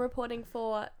Christie, and I'm reporting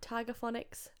for Tiger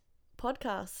Phonics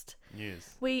podcast.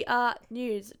 News. We are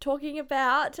news, talking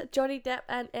about Johnny Depp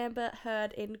and Amber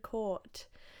Heard in court.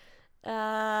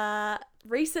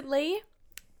 Recently,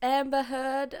 Amber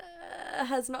Heard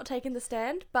has not taken the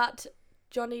stand, but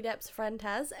Johnny Depp's friend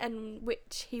has, and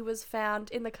which he was found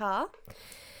in the car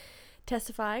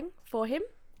testifying for him.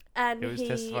 And He was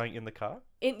testifying in the car?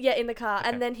 in the car, Okay.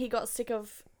 and then he got sick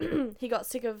of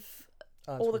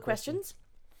all the questions.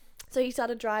 So he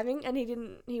started driving, and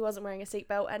he wasn't wearing a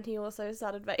seatbelt, and he also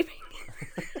started vaping.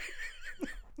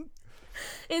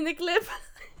 In the clip.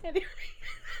 Anyway.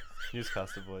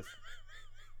 Newscaster voice.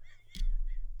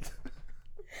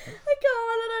 I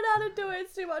don't know how to do it.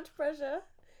 It's too much pressure.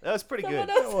 That was pretty Someone good.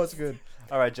 else- That was good.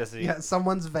 All right, Jesse. Yeah,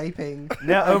 someone's vaping.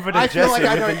 Now over to I Jesse feel like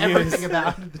I know with the everything news.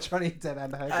 about the Johnny Depp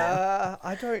and Heard.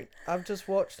 I don't. I've just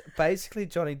watched. Basically,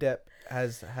 Johnny Depp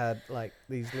has had like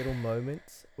these little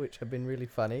moments which have been really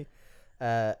funny.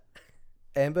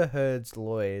 Amber Heard's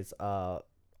lawyers are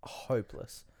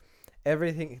hopeless.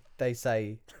 Everything they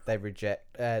say, they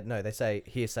reject. No, they say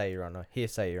hearsay, Your Honor.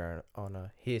 Hearsay, Your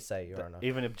Honor. Hearsay, Your Honor.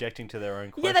 Even objecting to their own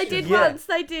questions. Yeah, they did Yeah. once.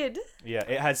 They did. Yeah,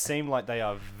 it has seemed like they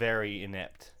are very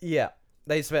inept. Yeah,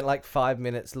 they spent like 5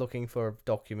 minutes looking for a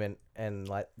document and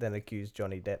like then accused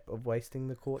Johnny Depp of wasting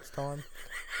the court's time,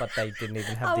 but they didn't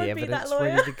even I have the would be that evidence lawyer.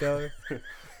 ready to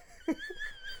go.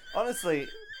 Honestly,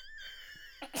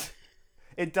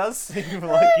 it does seem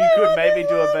like you could maybe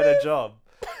do a better job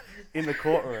in the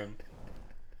courtroom.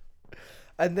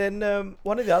 And then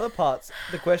one of the other parts,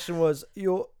 the question was,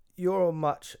 you're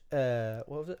much what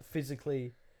was it?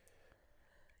 Physically.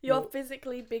 You're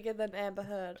physically bigger than Amber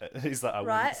Heard. He's like, I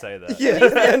Right? wouldn't say that.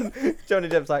 Yeah, and Johnny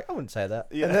Depp's like, I wouldn't say that.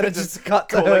 Yeah, And then it just just cut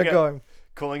to calling her it- going.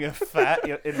 Calling her fat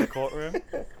in the courtroom.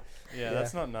 Yeah, Yeah.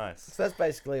 that's not nice. So that's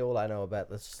basically all I know about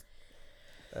this.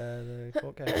 The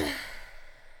court case.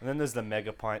 And then there's the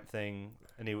mega pint thing,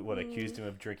 and he accused him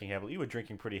of drinking heavily. You were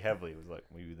drinking pretty heavily. It was like,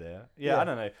 were you there? Yeah, Yeah. I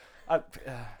don't know.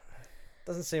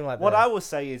 Doesn't seem like What that. I will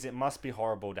say is, it must be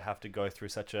horrible to have to go through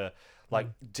such a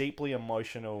deeply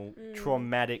emotional,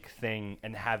 traumatic thing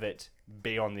and have it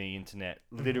be on the internet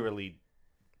literally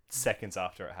seconds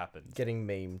after it happened. Getting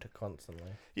memed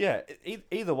constantly. Yeah,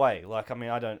 either way, like, I mean,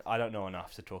 I don't know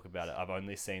enough to talk about it. I've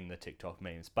only seen the TikTok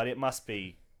memes, but it must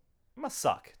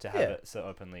suck to have Yeah. it so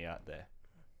openly out there.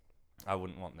 I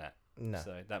wouldn't want that. No.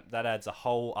 So that adds a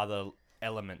whole other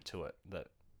element to it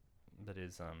that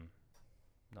is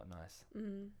not nice.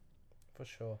 For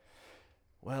sure.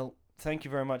 Well, thank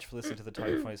you very much for listening to the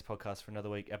Tiger Phonics podcast for another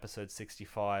week, episode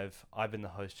 65. I've been the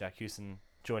host, Jack Hewson.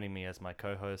 Joining me as my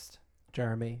co-host.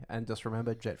 Jeremy, and just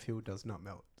remember, jet fuel does not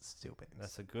melt steel beams.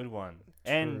 That's a good one.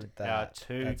 And our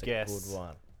two That's guests, a good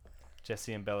one.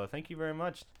 Jesse and Bella. Thank you very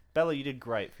much. Bella, you did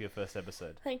great for your first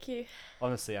episode. Thank you.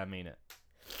 Honestly, I mean it.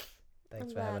 Thanks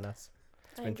I'm for having glad. us.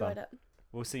 I been enjoyed fun. it.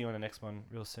 We'll see you on the next one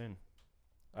real soon.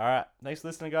 All right. Thanks for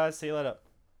listening, guys. See you later.